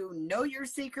if you know your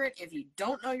secret, if you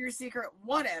don't know your secret,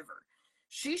 whatever.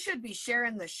 She should be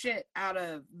sharing the shit out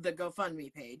of the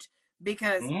GoFundMe page,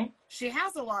 because she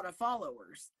has a lot of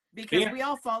followers. Because we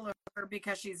all follow her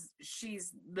because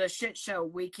she's the shit show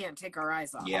we can't take our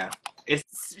eyes off. Yeah, it's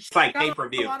like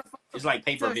pay-per-view. It's like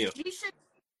pay-per-view. So she should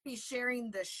be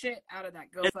sharing the shit out of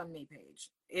that GoFundMe page.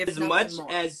 As much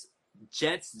as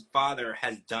Jet's father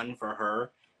has done for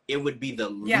her, it would be the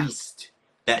least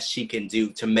that she can do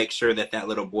to make sure that that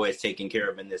little boy is taken care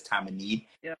of in this time of need.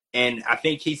 Yeah. And I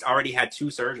think he's already had 2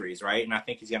 surgeries, right? And I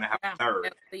think he's going to have a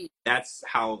third. That's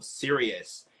how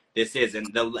serious this is. And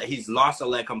he's lost a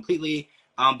leg completely.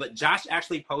 But Josh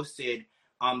actually posted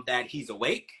that he's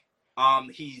awake,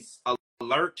 he's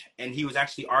alert, and he was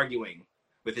actually arguing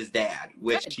with his dad,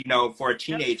 which, you know, for a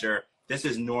teenager, this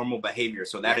is normal behavior.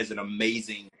 So that is an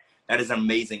amazing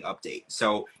update.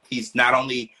 So he's not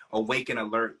only awake and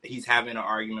alert, he's having an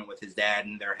argument with his dad,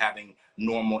 and they're having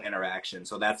normal interaction.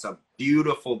 So that's a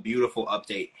beautiful, beautiful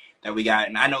update that we got.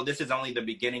 And I know this is only the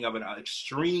beginning of an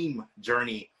extreme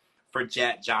journey for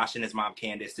Josh and his mom,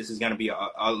 Candace. This is going to be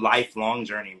a lifelong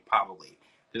journey, probably.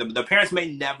 The parents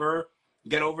may never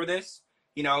get over this,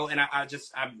 you know, and I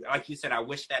like you said, I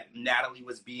wish that Natalie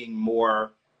was being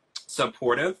more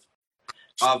supportive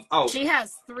of, she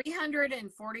has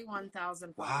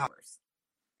 341,000 followers.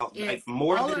 Wow. Like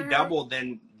more than double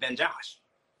than Josh.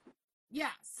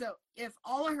 Yeah, so if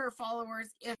all of her followers,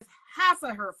 if half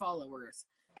of her followers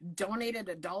donated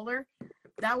 $1,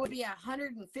 that would be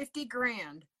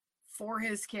 $150,000 for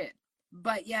his kid.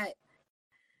 But yet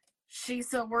she's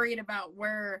so worried about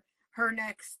where her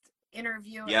next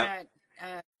interview at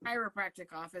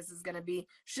chiropractic office is going to be.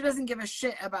 She doesn't give a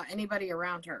shit about anybody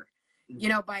around her. You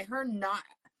know, by her not,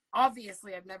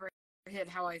 obviously I've never hid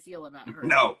how I feel about her.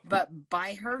 No. But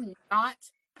by her not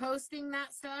posting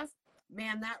that stuff,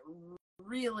 man, that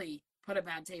really put a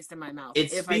bad taste in my mouth.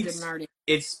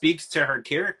 It speaks to her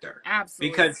character.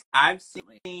 Absolutely. Because I've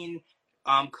seen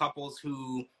couples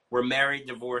who were married,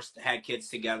 divorced, had kids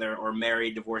together, or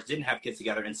married, divorced, didn't have kids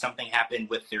together, and something happened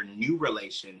with their new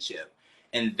relationship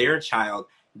and their child.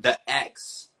 The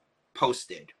ex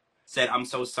posted, said, "I'm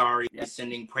so sorry,"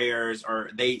 sending prayers,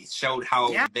 or they showed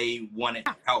how they wanted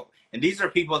help. And these are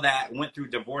people that went through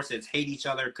divorces, hate each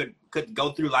other, could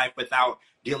go through life without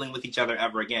dealing with each other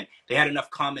ever again. They had enough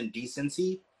common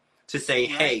decency to say,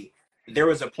 hey, there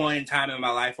was a point in time in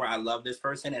my life where I love this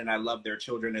person and I love their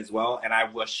children as well, and I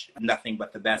wish nothing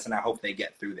but the best, and I hope they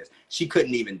get through this. She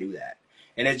couldn't even do that.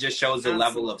 And it just shows the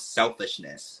level of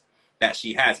selfishness that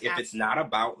she has. If it's not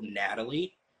about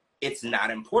Natalie, it's not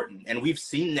important. And we've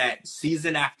seen that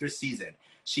season after season.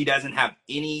 She doesn't have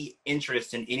any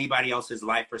interest in anybody else's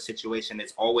life or situation.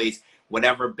 It's always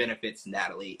whatever benefits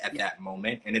Natalie at that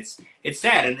moment. And it's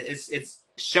sad. And it's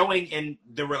showing in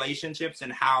the relationships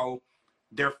and how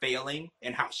they're failing,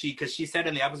 and how because she said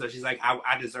in the episode, she's like,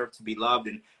 I deserve to be loved,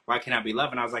 and why can't I be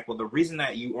loved? And I was like, well, the reason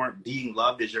that you aren't being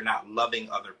loved is you're not loving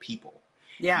other people.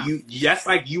 Yeah. Just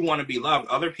like you want to be loved,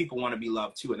 other people want to be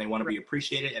loved too, and they want to be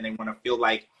appreciated, and they want to feel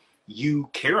like you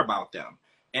care about them.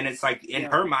 And it's like, in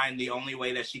her mind, the only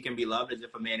way that she can be loved is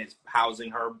if a man is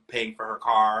housing her, paying for her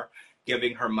car,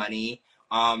 giving her money,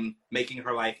 making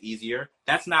her life easier.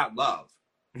 That's not love.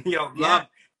 You know, love.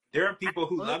 There are people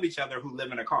who love each other who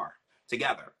live in a car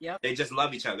together. They just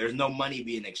love each other. There's no money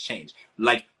being exchanged.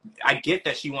 Like, I get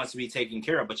that she wants to be taken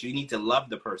care of, but you need to love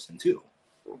the person too.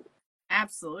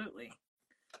 Absolutely.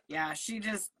 Yeah, she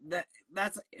just,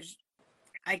 that's,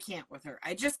 I can't with her.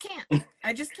 I just can't.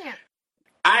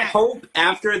 I hope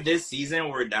after this season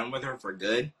we're done with her for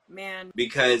good. Man.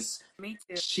 Because me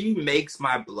too. She makes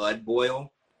my blood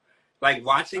boil. Like,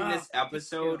 watching this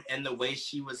episode and the way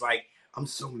she was like, I'm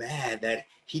so mad that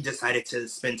he decided to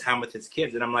spend time with his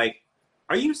kids. And I'm like,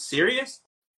 are you serious?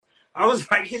 I was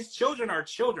like, his children are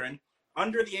children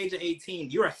under the age of 18.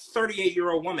 You're a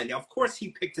 38-year-old woman. Of course he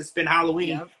picked to spend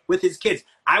Halloween with his kids.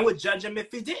 I would judge him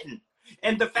if he didn't.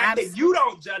 And the fact that you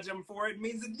don't judge him for it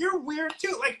means that you're weird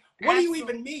too. Like, what do you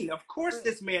even mean? Of course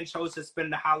this man chose to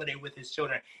spend the holiday with his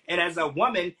children. And as a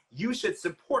woman, you should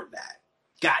support that.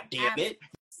 God damn it.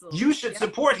 You should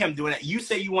support him doing that. You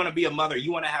say you want to be a mother.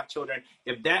 You want to have children.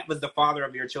 If that was the father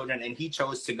of your children and he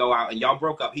chose to go out and y'all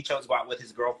broke up, he chose to go out with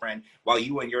his girlfriend while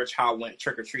you and your child went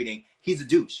trick-or-treating, he's a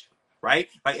douche, right?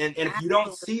 Like, and if you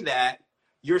don't see that,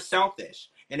 you're selfish.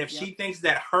 And if she thinks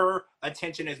that her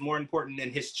attention is more important than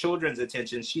his children's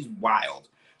attention, she's wild.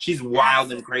 She's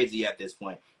wild and crazy at this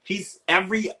point. He's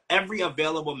every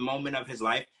available moment of his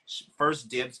life, first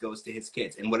dibs goes to his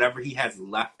kids. And whatever he has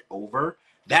left over,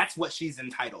 that's what she's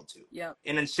entitled to. Yep.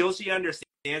 And until she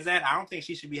understands that, I don't think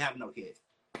she should be having no kids.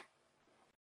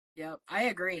 Yep, I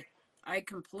agree. I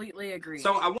completely agree.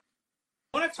 So I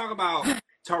want to talk about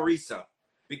Teresa,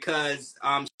 because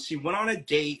she went on a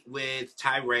date with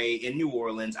Tyree in New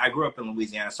Orleans. I grew up in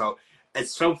Louisiana, so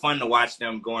it's so fun to watch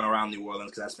them going around New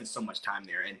Orleans because I spent so much time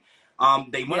there.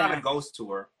 And they went on a ghost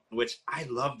tour, which I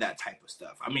love that type of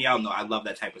stuff. I mean, y'all know I love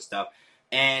that type of stuff.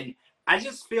 And I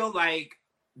just feel like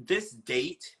this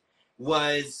date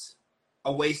was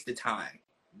a waste of time,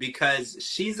 because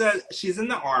she's in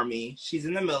the army, she's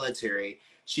in the military,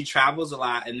 she travels a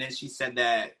lot, and then she said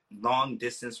that long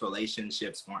distance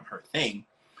relationships weren't her thing.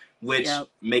 which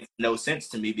makes no sense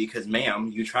to me because,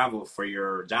 ma'am, you travel for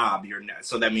your job.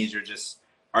 So that means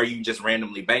are you just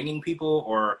randomly banging people,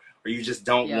 or you just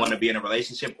don't want to be in a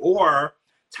relationship? Or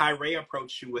Tyree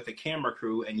approached you with a camera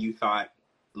crew and you thought,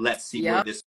 let's see where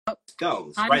this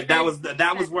goes, right? That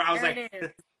was where I was like,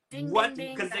 ding, what? Ding,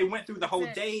 ding, because they went through the whole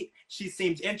date. She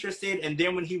seemed interested, and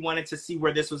then when he wanted to see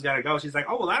where this was gonna go, she's like,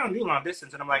 oh, well, I don't do long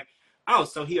distance. And I'm like, oh,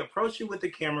 so he approached you with the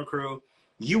camera crew.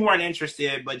 You weren't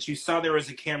interested, but you saw there was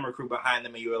a camera crew behind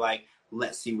them, and you were like,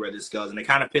 let's see where this goes. And it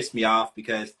kind of pissed me off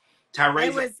because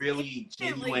Tyree's a really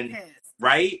genuine, pissed.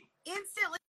 Right?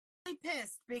 Instantly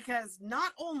pissed because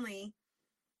not only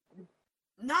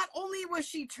was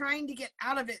she trying to get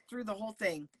out of it through the whole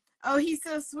thing. Oh, he's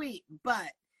so sweet, but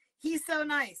he's so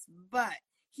nice, but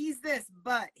he's this,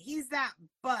 but he's that,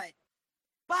 but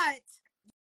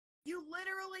you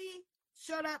literally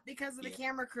showed up because of the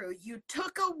camera crew. You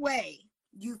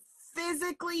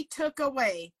physically took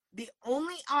away the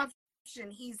only option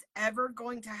he's ever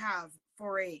going to have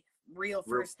for a real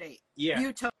first date. Yeah.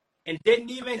 You took and didn't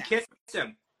even kiss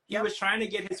him. He was trying to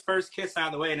get his first kiss out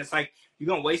of the way, and it's like, you're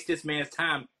going to waste this man's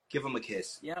time, give him a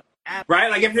kiss. Yep.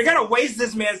 Right? Like, if you're going to waste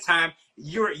this man's time,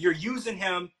 you're using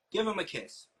him, give him a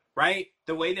kiss. Right?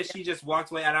 The way that she just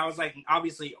walked away, and I was like,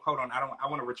 obviously, hold on, I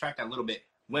want to retract that a little bit.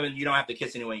 Women, you don't have to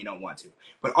kiss anyone you don't want to.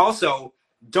 But also,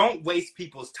 don't waste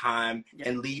people's time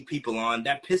and lead people on.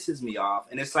 That pisses me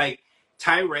off. And it's like,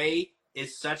 Tyree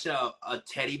is such a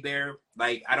teddy bear.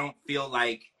 Like, I don't feel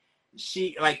like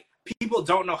people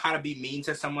don't know how to be mean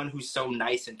to someone who's so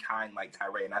nice and kind like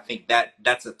Tyree. And I think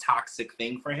that's a toxic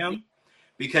thing for him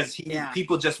because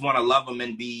people just want to love him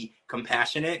and be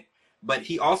compassionate. But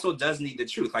he also does need the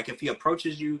truth. Like, if he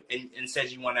approaches you and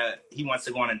says he wants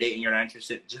to go on a date and you're not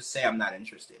interested, just say, I'm not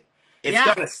interested. It's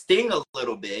going to sting a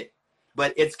little bit,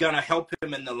 but it's going to help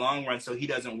him in the long run so he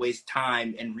doesn't waste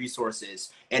time and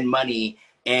resources and money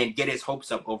and get his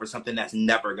hopes up over something that's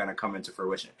never going to come into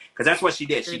fruition. Because that's what she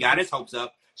did. She got his hopes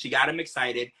up. She got him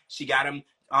excited. She got him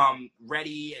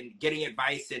ready and getting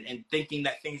advice and thinking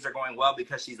that things are going well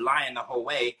because she's lying the whole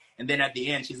way. And then at the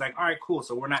end, she's like, all right, cool.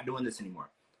 So we're not doing this anymore.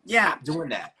 Stop doing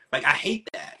that. Like, I hate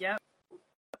that. Yep.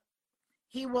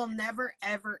 He will never,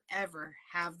 ever, ever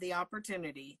have the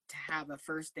opportunity to have a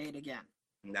first date again.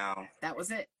 No. That was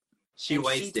it. She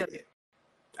wasted it.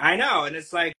 I know. And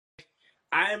it's like,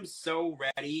 I am so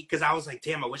ready because I was like,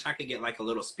 damn, I wish I could get like a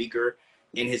little speaker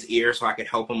in his ear so I could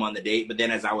help him on the date. But then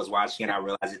as I was watching it, I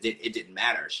realized it didn't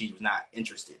matter. She was not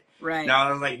interested. Right. No,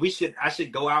 I was like, I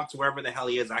should go out to wherever the hell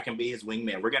he is. I can be his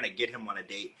wingman. We're going to get him on a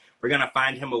date. We're going to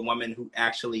find him a woman who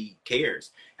actually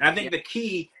cares. And I think the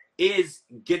key is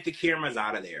get the cameras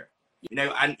out of there. You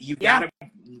know, you got to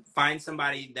find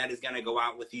somebody that is going to go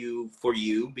out with you for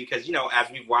you because, you know,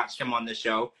 as we've watched him on the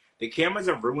show, the cameras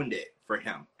have ruined it for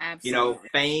him. Absolutely. You know,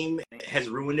 fame has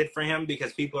ruined it for him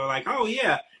because people are like, oh,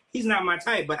 yeah, he's not my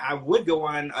type, but I would go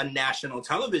on a national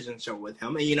television show with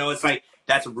him. And, you know, it's like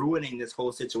that's ruining this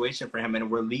whole situation for him.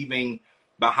 And we're leaving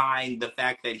behind the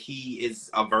fact that he is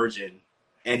a virgin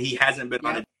and he hasn't been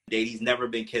on a date. He's never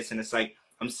been kissed. And it's like,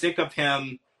 I'm sick of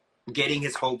him getting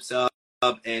his hopes up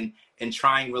and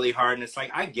trying really hard. And it's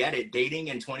like, I get it. Dating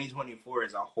in 2024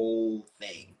 is a whole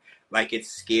thing. Like, it's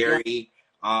scary.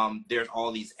 There's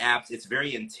all these apps. It's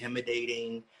very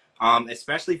intimidating.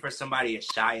 Especially for somebody as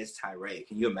shy as Tyree.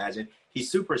 Can you imagine?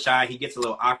 He's super shy. He gets a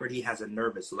little awkward. He has a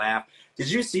nervous laugh. Did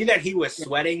you see that he was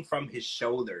sweating from his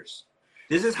shoulders?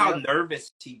 This is how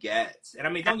nervous he gets. And I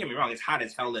mean, don't get me wrong. It's hot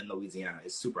as hell in Louisiana.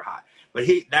 It's super hot. But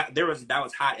that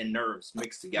was hot and nerves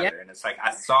mixed together. And it's like,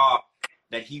 I saw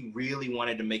that he really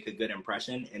wanted to make a good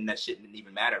impression, and that shit didn't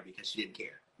even matter because she didn't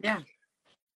care. Yeah.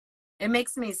 It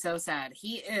makes me so sad.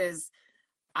 He is...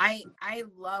 I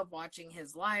love watching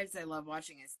his lives. I love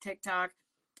watching his TikTok.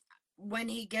 When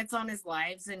he gets on his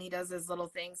lives and he does his little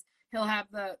things, he'll have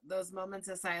those moments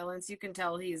of silence. You can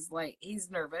tell he's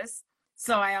nervous.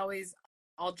 So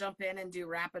I'll jump in and do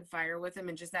rapid fire with him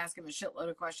and just ask him a shitload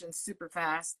of questions super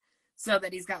fast so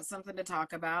that he's got something to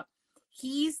talk about.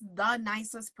 He's the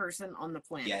nicest person on the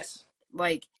planet. Yes.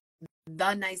 Like,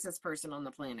 the nicest person on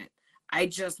the planet. I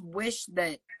just wish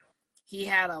that he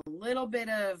had a little bit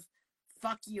of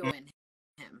fuck you in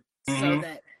him so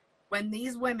that when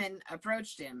these women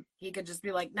approached him, he could just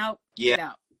be like, nope,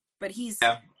 no. But he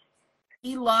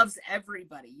loves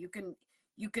everybody. You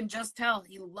can just tell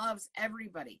he loves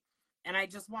everybody. And I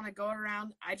just want to go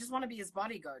around. I just want to be his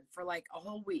bodyguard for like a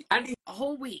whole week. A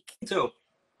whole week. Me too.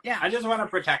 Yeah. I just want to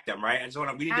protect him, right?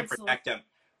 We need to protect him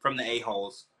from the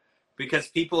a-holes. because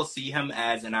people see him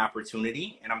as an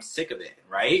opportunity, and I'm sick of it,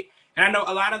 right? And I know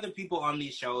a lot of the people on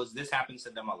these shows, this happens to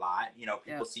them a lot. You know,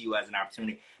 people see you as an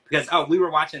opportunity because, oh, we were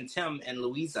watching Tim and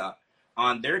Louisa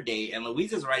on their date, and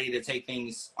Louisa's ready to take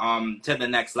things to the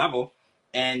next level.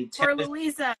 And Tim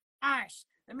Louisa, gosh,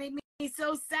 that made me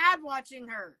so sad watching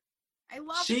her. I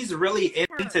love she's really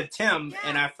into Tim,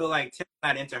 and I feel like Tim's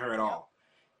not into her at all.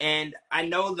 And I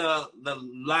know the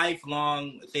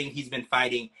lifelong thing he's been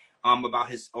fighting about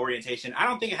his orientation. I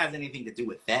don't think it has anything to do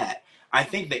with that. I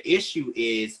think the issue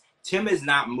is Tim is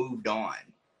not moved on.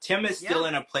 Tim is still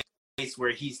in a place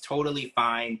where he's totally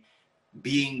fine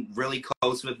being really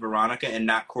close with Veronica and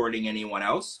not courting anyone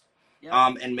else.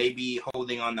 And maybe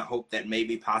holding on the hope that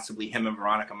maybe possibly him and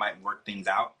Veronica might work things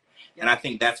out. And I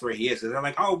think that's where he is. They're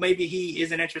like, oh, maybe he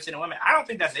isn't interested in women. I don't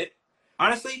think that's it.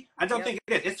 Honestly, I don't think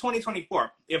it is. It's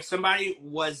 2024. If somebody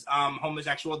was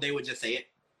homosexual, they would just say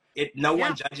it. No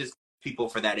one judges people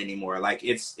for that anymore. Like,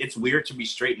 it's weird to be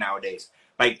straight nowadays.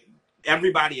 Like,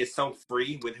 everybody is so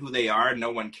free with who they are.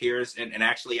 No one cares. And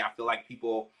actually, I feel like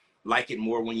people like it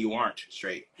more when you aren't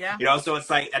straight. You know, so it's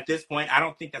like, at this point, I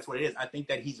don't think that's what it is. I think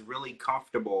that he's really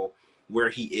comfortable where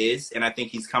he is. And I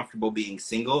think he's comfortable being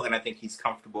single. And I think he's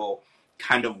comfortable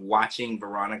kind of watching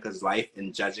Veronica's life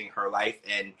and judging her life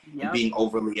and being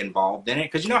overly involved in it.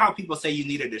 Because you know how people say you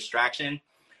need a distraction?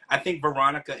 I think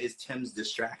Veronica is Tim's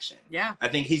distraction. I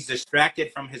think he's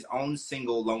distracted from his own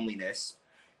single loneliness,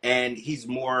 and he's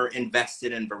more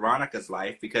invested in Veronica's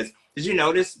life. Because did you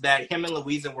notice that him and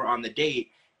Louisa were on the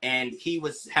date, and he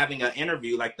was having an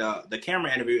interview, like the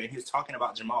camera interview, and he was talking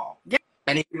about Jamal.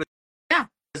 And he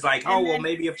was like, oh, well,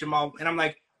 maybe if Jamal, and I'm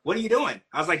like, what are you doing?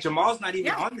 I was like, Jamal's not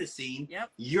even on this scene.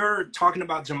 You're talking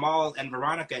about Jamal and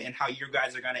Veronica and how you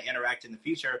guys are going to interact in the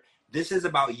future. This is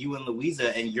about you and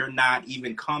Louisa, and you're not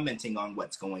even commenting on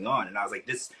what's going on. And I was like,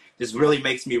 this really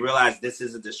makes me realize this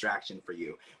is a distraction for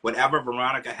you. Whatever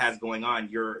Veronica has going on,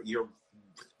 you're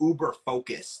uber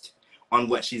focused on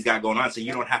what she's got going on, so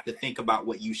you don't have to think about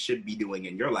what you should be doing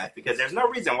in your life, because there's no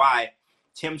reason why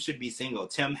Tim should be single.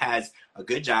 Tim has a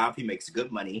good job. He makes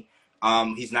good money.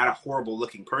 He's not a horrible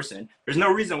looking person. There's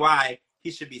no reason why he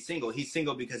should be single. He's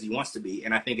single because he wants to be.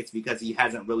 And I think it's because he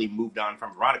hasn't really moved on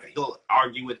from Veronica. He'll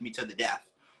argue with me to the death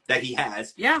that he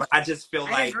has. But I just feel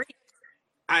like,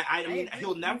 I mean,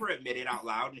 he'll never admit it out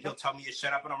loud, and he'll tell me to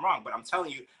shut up and I'm wrong. But I'm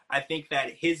telling you, I think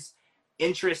that his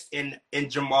interest in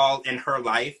Jamal in her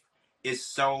life is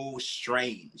so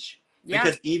strange.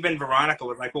 Because even Veronica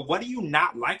was like, well, what do you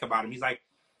not like about him? He's like,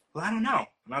 well, I don't know.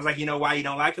 And I was like, you know why you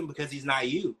don't like him? Because he's not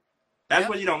you. That's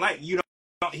what you don't like. You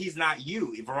don't. He's not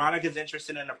you. If Veronica's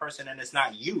interested in a person and it's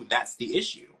not you, that's the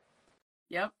issue.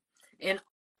 In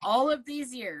all of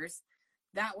these years,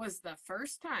 that was the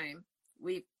first time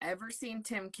we've ever seen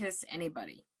Tim kiss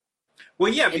anybody.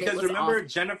 Well, yeah, because remember, awesome.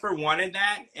 Jennifer wanted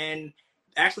that, and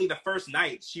actually the first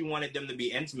night she wanted them to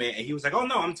be intimate, and he was like, oh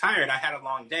no, I'm tired. I had a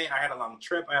long day. I had a long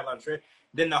trip.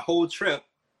 Then the whole trip,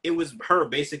 it was her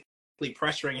basically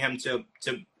pressuring him to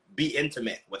be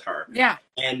intimate with her.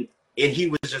 And he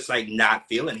was just like not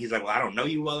feeling. He's like, well, I don't know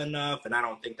you well enough, and I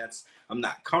don't think I'm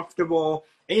not comfortable.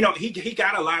 And you know, he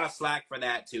got a lot of slack for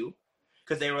that too,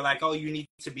 because they were like, oh, you need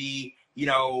to be, you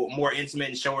know, more intimate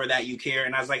and show her that you care.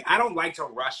 And I was like, I don't like to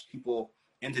rush people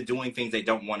into doing things they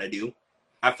don't want to do.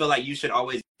 I feel like you should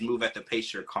always move at the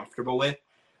pace you're comfortable with.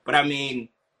 But I mean,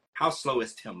 how slow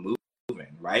is Tim moving,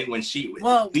 right? When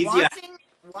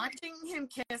watching him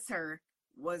kiss her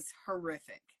was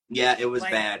horrific. Yeah, it was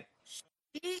bad.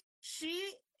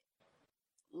 She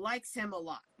likes him a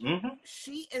lot. Mm-hmm.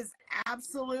 She is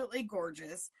absolutely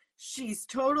gorgeous. She's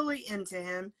totally into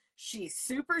him. She's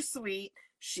super sweet.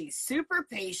 She's super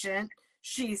patient.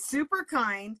 She's super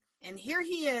kind. And here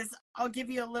he is. I'll give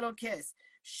you a little kiss.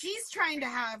 She's trying to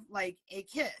have like a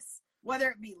kiss, whether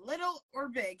it be little or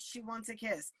big. She wants a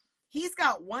kiss. He's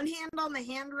got one hand on the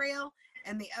handrail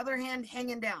and the other hand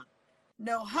hanging down.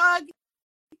 No hug.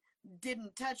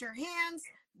 Didn't touch her hands.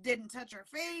 Didn't touch her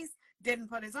face. Didn't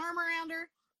put his arm around her.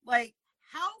 Like,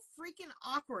 how freaking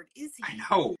awkward is he? I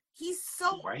know. He's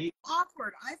so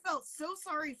awkward. I felt so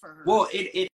sorry for her. Well,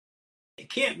 it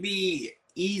can't be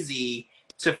easy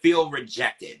to feel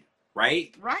rejected,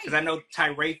 right? Because I know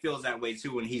Tyree feels that way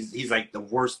too, and he's like, the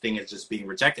worst thing is just being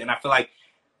rejected. And I feel like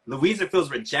Louisa feels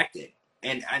rejected.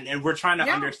 And we're trying to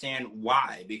understand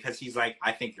why, because he's like,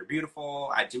 I think you're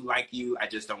beautiful. I do like you. I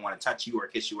just don't want to touch you or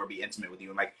kiss you or be intimate with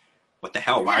you. I'm like, what the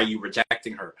hell? Why are you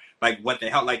rejecting her? Like, what the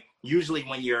hell? Like, usually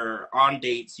when you're on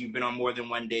dates, you've been on more than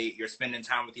one date, you're spending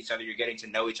time with each other, you're getting to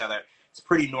know each other. It's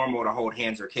pretty normal to hold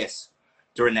hands or kiss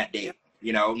during that date.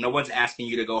 You know, no one's asking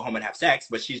you to go home and have sex,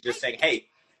 but she's just saying, hey,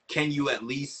 can you at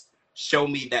least show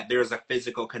me that there's a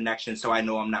physical connection so I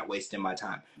know I'm not wasting my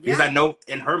time. Because I know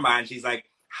in her mind, she's like,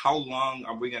 how long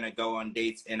are we going to go on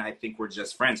dates and I think we're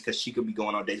just friends? Because she could be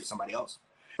going on dates with somebody else,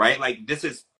 right? Like, this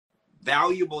is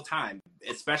valuable time,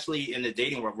 especially in the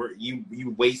dating world where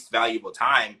you waste valuable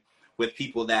time with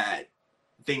people that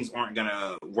things aren't going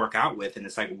to work out with. And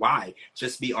it's like, why?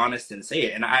 Just be honest and say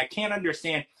it. And I can't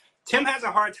understand. Tim has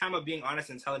a hard time of being honest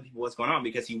and telling people what's going on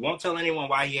because he won't tell anyone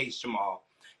why he hates Jamal.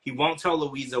 He won't tell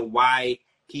Louisa why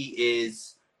he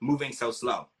is moving so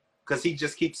slow. Because he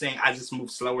just keeps saying, I just move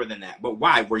slower than that. But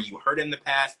why? Were you hurt in the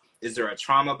past? Is there a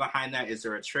trauma behind that? Is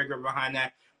there a trigger behind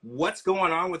that? What's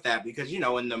going on with that? Because, you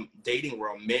know, in the dating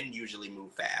world, men usually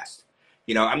move fast.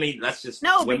 You know, I mean, that's just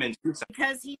women.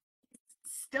 Because he's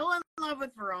still in love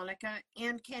with Veronica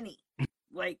and Kenny.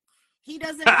 Like, he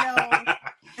doesn't know.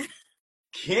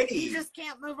 Kenny. He just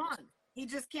can't move on. He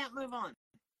just can't move on.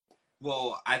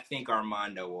 Well, I think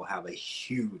Armando will have a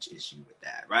huge issue with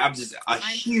that, right? I'm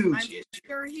huge issue. I'm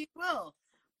sure he will.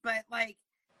 But, like,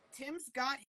 Tim's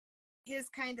got his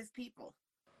kind of people.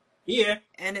 Yeah.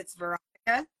 And it's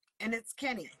Veronica and it's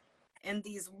Kenny. And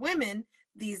these women,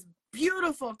 these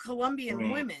beautiful Colombian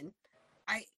women,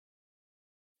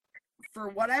 for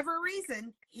whatever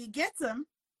reason, he gets them,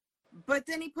 but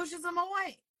then he pushes them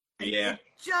away. Yeah. It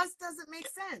just doesn't make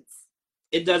sense.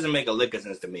 It doesn't make a lick of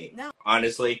sense to me. No.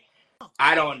 Honestly.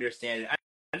 I don't understand it.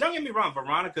 And don't get me wrong,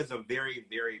 Veronica's a very,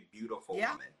 very beautiful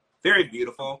woman. Very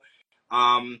beautiful.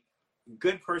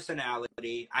 Good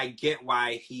personality. I get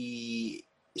why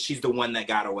she's the one that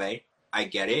got away. I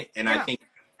get it. And I think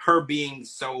her being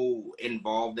so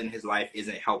involved in his life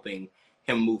isn't helping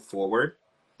him move forward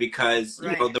because,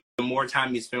 you know, the more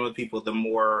time you spend with people, the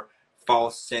more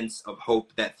false sense of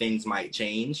hope that things might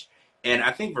change. And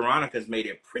I think Veronica's made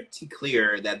it pretty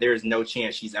clear that there's no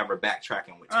chance she's ever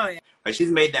backtracking with him. Oh, yeah. Like,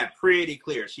 she's made that pretty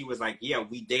clear. She was like, yeah,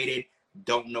 we dated,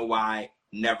 don't know why,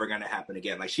 never going to happen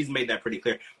again. Like, she's made that pretty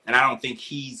clear. And I don't think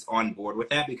he's on board with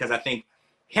that because I think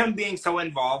him being so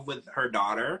involved with her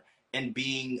daughter and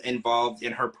being involved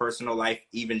in her personal life,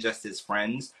 even just as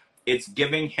friends, it's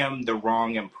giving him the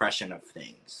wrong impression of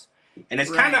things. And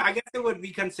it's kind of, I guess it would be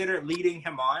considered leading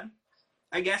him on,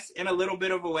 I guess, in a little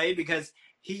bit of a way because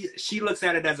she looks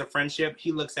at it as a friendship.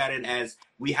 He looks at it as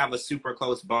we have a super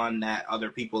close bond that other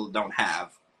people don't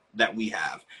have, that we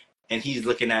have. And he's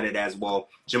looking at it as, well,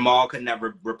 Jamal could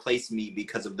never replace me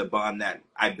because of the bond that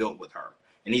I built with her.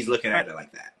 And he's looking at it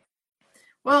like that.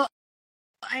 Well,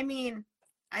 I mean,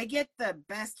 I get the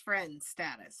best friend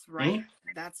status, right?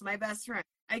 Mm-hmm. That's my best friend.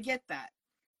 I get that.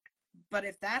 But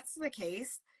if that's the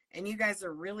case, and you guys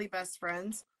are really best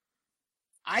friends,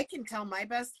 I can tell my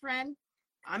best friend,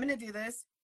 I'm going to do this.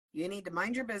 You need to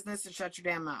mind your business and shut your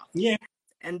damn mouth. Yeah.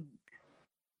 And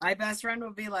my best friend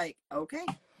will be like, okay,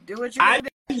 do what you're going to do.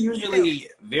 I'm usually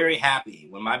very happy.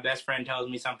 When my best friend tells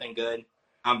me something good,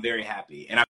 I'm very happy.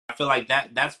 And I feel like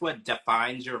that's what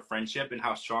defines your friendship and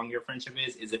how strong your friendship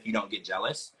is if you don't get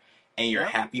jealous and you're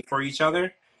happy for each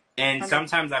other. And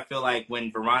sometimes I feel like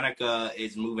when Veronica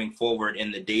is moving forward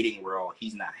in the dating world,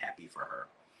 he's not happy for her.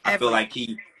 I feel like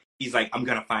he's like, I'm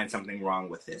going to find something wrong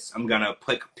with this. I'm going to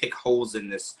pick holes in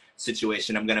this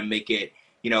situation. I'm going to make it,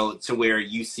 you know, to where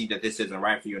you see that this isn't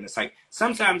right for you. And it's like,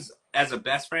 sometimes as a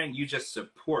best friend, you just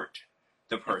support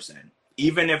the person,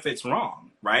 even if it's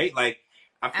wrong, right? Like,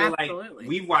 I feel like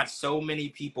we've watched so many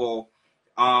people,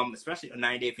 especially a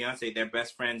 90 Day Fiance, their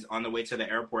best friends on the way to the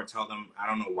airport tell them, I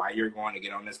don't know why you're going to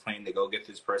get on this plane to go get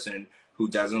this person who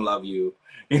doesn't love you,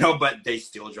 you know, but they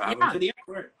still drive them to the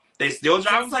airport. They still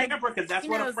drive them to the airport because that's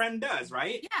what a friend does,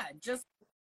 right? Yeah, just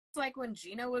like when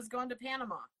Gino was going to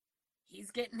Panama.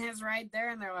 He's getting his ride there,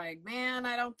 and they're like, man,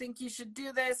 I don't think you should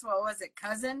do this. What was it,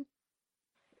 cousin?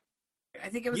 I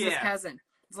think it was his cousin.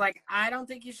 It's like, I don't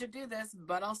think you should do this,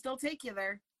 but I'll still take you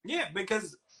there. Yeah,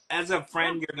 because as a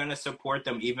friend, you're going to support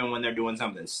them even when they're doing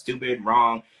something stupid,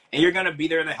 wrong, and you're going to be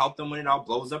there to help them when it all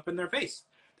blows up in their face.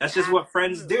 That's just what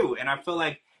friends do, and I feel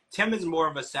like Tim is more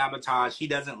of a sabotage. He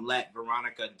doesn't let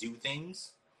Veronica do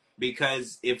things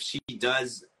because if she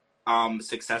does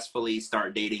successfully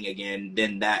start dating again,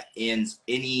 then that ends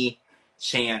any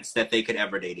chance that they could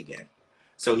ever date again.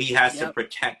 So he has to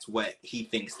protect what he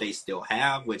thinks they still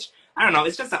have, which, I don't know,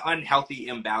 it's just an unhealthy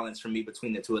imbalance for me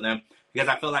between the two of them because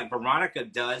I feel like Veronica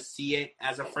does see it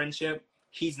as a friendship.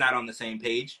 He's not on the same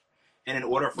page. And in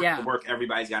order for it to work,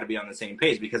 everybody's got to be on the same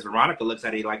page because Veronica looks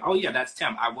at it like, oh, yeah, that's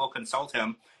Tim. I will consult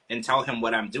him and tell him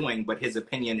what I'm doing, but his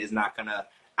opinion is not going to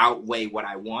outweigh what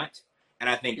I want. And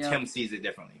I think Tim sees it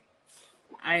differently.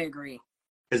 I agree.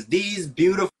 Because these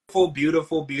beautiful,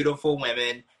 beautiful, beautiful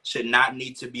women should not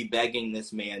need to be begging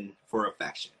this man for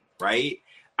affection, right?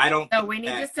 I don't So think we need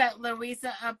to set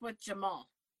Louisa up with Jamal.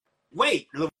 Wait,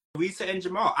 Louisa and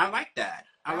Jamal. I like that.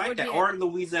 I like that. Or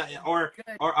Louisa or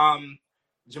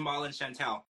Jamal and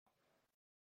Chantel.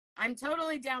 I'm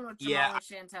totally down with Jamal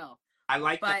and Chantel. I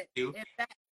like that but too.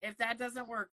 If that doesn't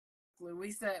work,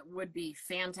 Louisa would be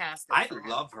fantastic. I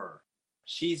love her.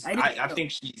 I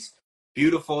think she's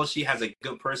beautiful. She has a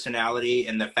good personality,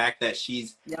 and the fact that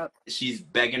she's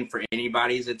begging for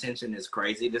anybody's attention is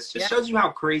crazy. This just shows you how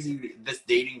crazy this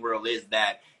dating world is,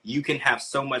 that you can have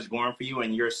so much going for you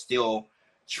and you're still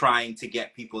trying to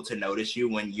get people to notice you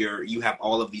when you have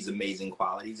all of these amazing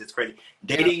qualities. It's crazy.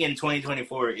 Dating in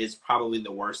 2024 is probably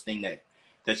the worst thing that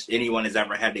anyone has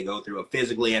ever had to go through,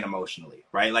 physically and emotionally,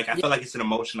 right? Like, I feel like it's an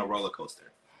emotional roller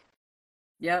coaster.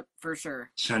 Yep, for sure.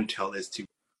 Chantel is too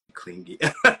clingy.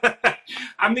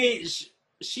 I mean,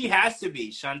 she has to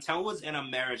be. Chantel was in a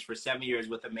marriage for 7 years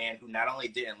with a man who not only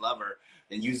didn't love her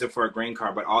and used her for a green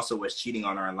card, but also was cheating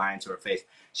on her and lying to her face.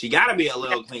 She got to be a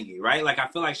little clingy, right? Like, I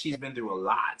feel like she's been through a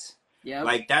lot. Yeah.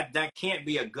 Like, that can't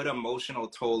be a good emotional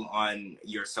toll on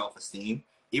your self-esteem.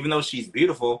 Even though she's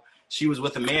beautiful, she was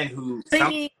with a man who...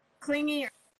 Clingy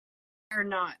or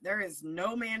not, there is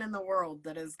no man in the world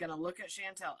that is going to look at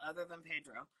Chantel other than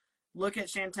Pedro. Look at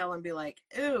Chantel and be like,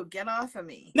 ooh, get off of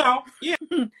me. No, yeah.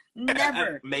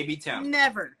 Never. Maybe Tim.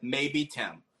 Never. Maybe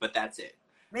Tim, but that's it.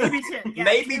 Maybe Tim. Yeah,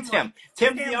 Maybe Tim.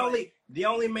 Tim's the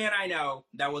only man I know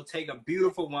that will take a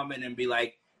beautiful woman and be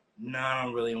like, no, I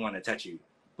don't really want to touch you,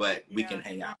 but we can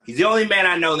hang out. He's the only man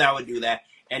I know that would do that.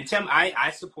 And Tim,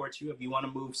 I support you. If you want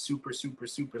to move super, super,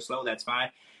 super slow, that's fine.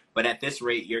 But at this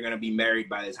rate, you're going to be married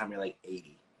by the time you're like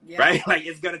 80, right? Like,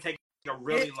 it's going to take a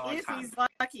really long time. If he's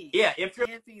lucky. Yeah, if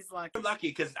he's lucky. Lucky,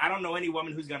 because I don't know any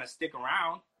woman who's going to stick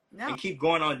around and keep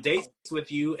going on dates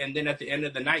with you, and then at the end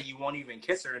of the night, you won't even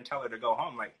kiss her and tell her to go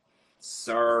home. Like,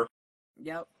 sir,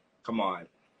 come on.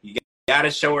 You got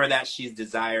to show her that she's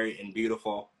desired and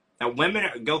beautiful. Now,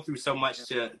 women go through so much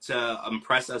to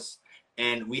impress us,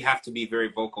 and we have to be very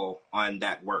vocal on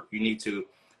that work. You need to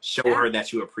show her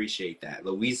that you appreciate that.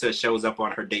 Louisa shows up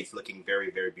on her dates looking very,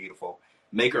 very beautiful.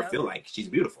 Make her feel like she's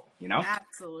beautiful, you know?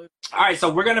 Absolutely. All right,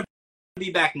 so we're going to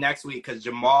be back next week because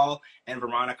Jamal and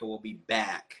Veronica will be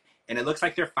back. And it looks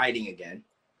like they're fighting again.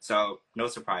 So, no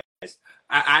surprise.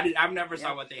 I've never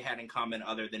saw what they had in common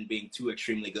other than being two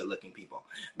extremely good-looking people.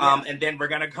 And then we're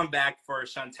going to come back for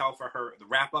Chantel for her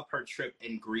wrap up her trip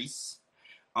in Greece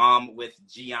with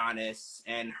Giannis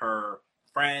and her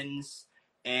friends.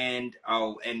 And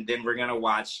then we're gonna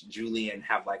watch Julian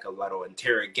have like a little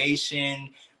interrogation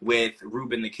with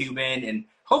Ruben the Cuban, and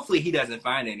hopefully he doesn't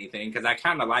find anything because I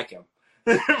kind of like him,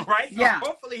 right? So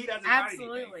hopefully he doesn't find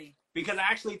anything, because I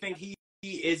actually think he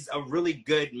is a really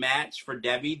good match for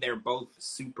Debbie. They're both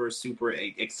super, super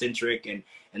eccentric and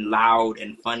loud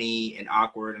and funny and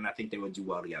awkward, and I think they would do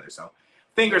well together. So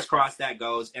fingers crossed that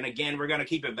goes. And again, we're gonna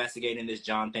keep investigating this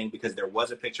John thing because there was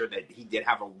a picture that he did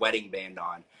have a wedding band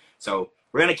on. So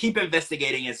we're going to keep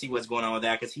investigating and see what's going on with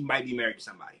that because he might be married to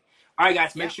somebody. All right,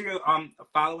 guys, make sure you're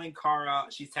following Kara.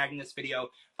 She's tagging this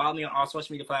video. Follow me on all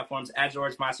social media platforms at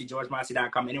George Mossey,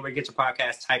 GeorgeMossey.com. Anywhere you get your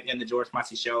podcast, type in The George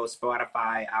Mossey Show,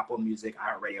 Spotify, Apple Music,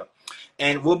 iHeartRadio.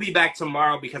 And we'll be back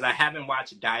tomorrow because I haven't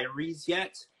watched Diaries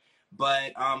yet.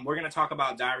 But we're going to talk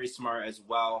about Diaries tomorrow as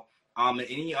well. And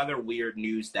any other weird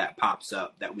news that pops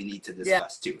up that we need to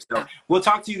discuss too. So we'll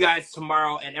talk to you guys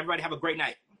tomorrow. And everybody have a great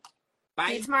night. Bye.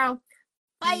 See you tomorrow.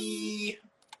 Bye.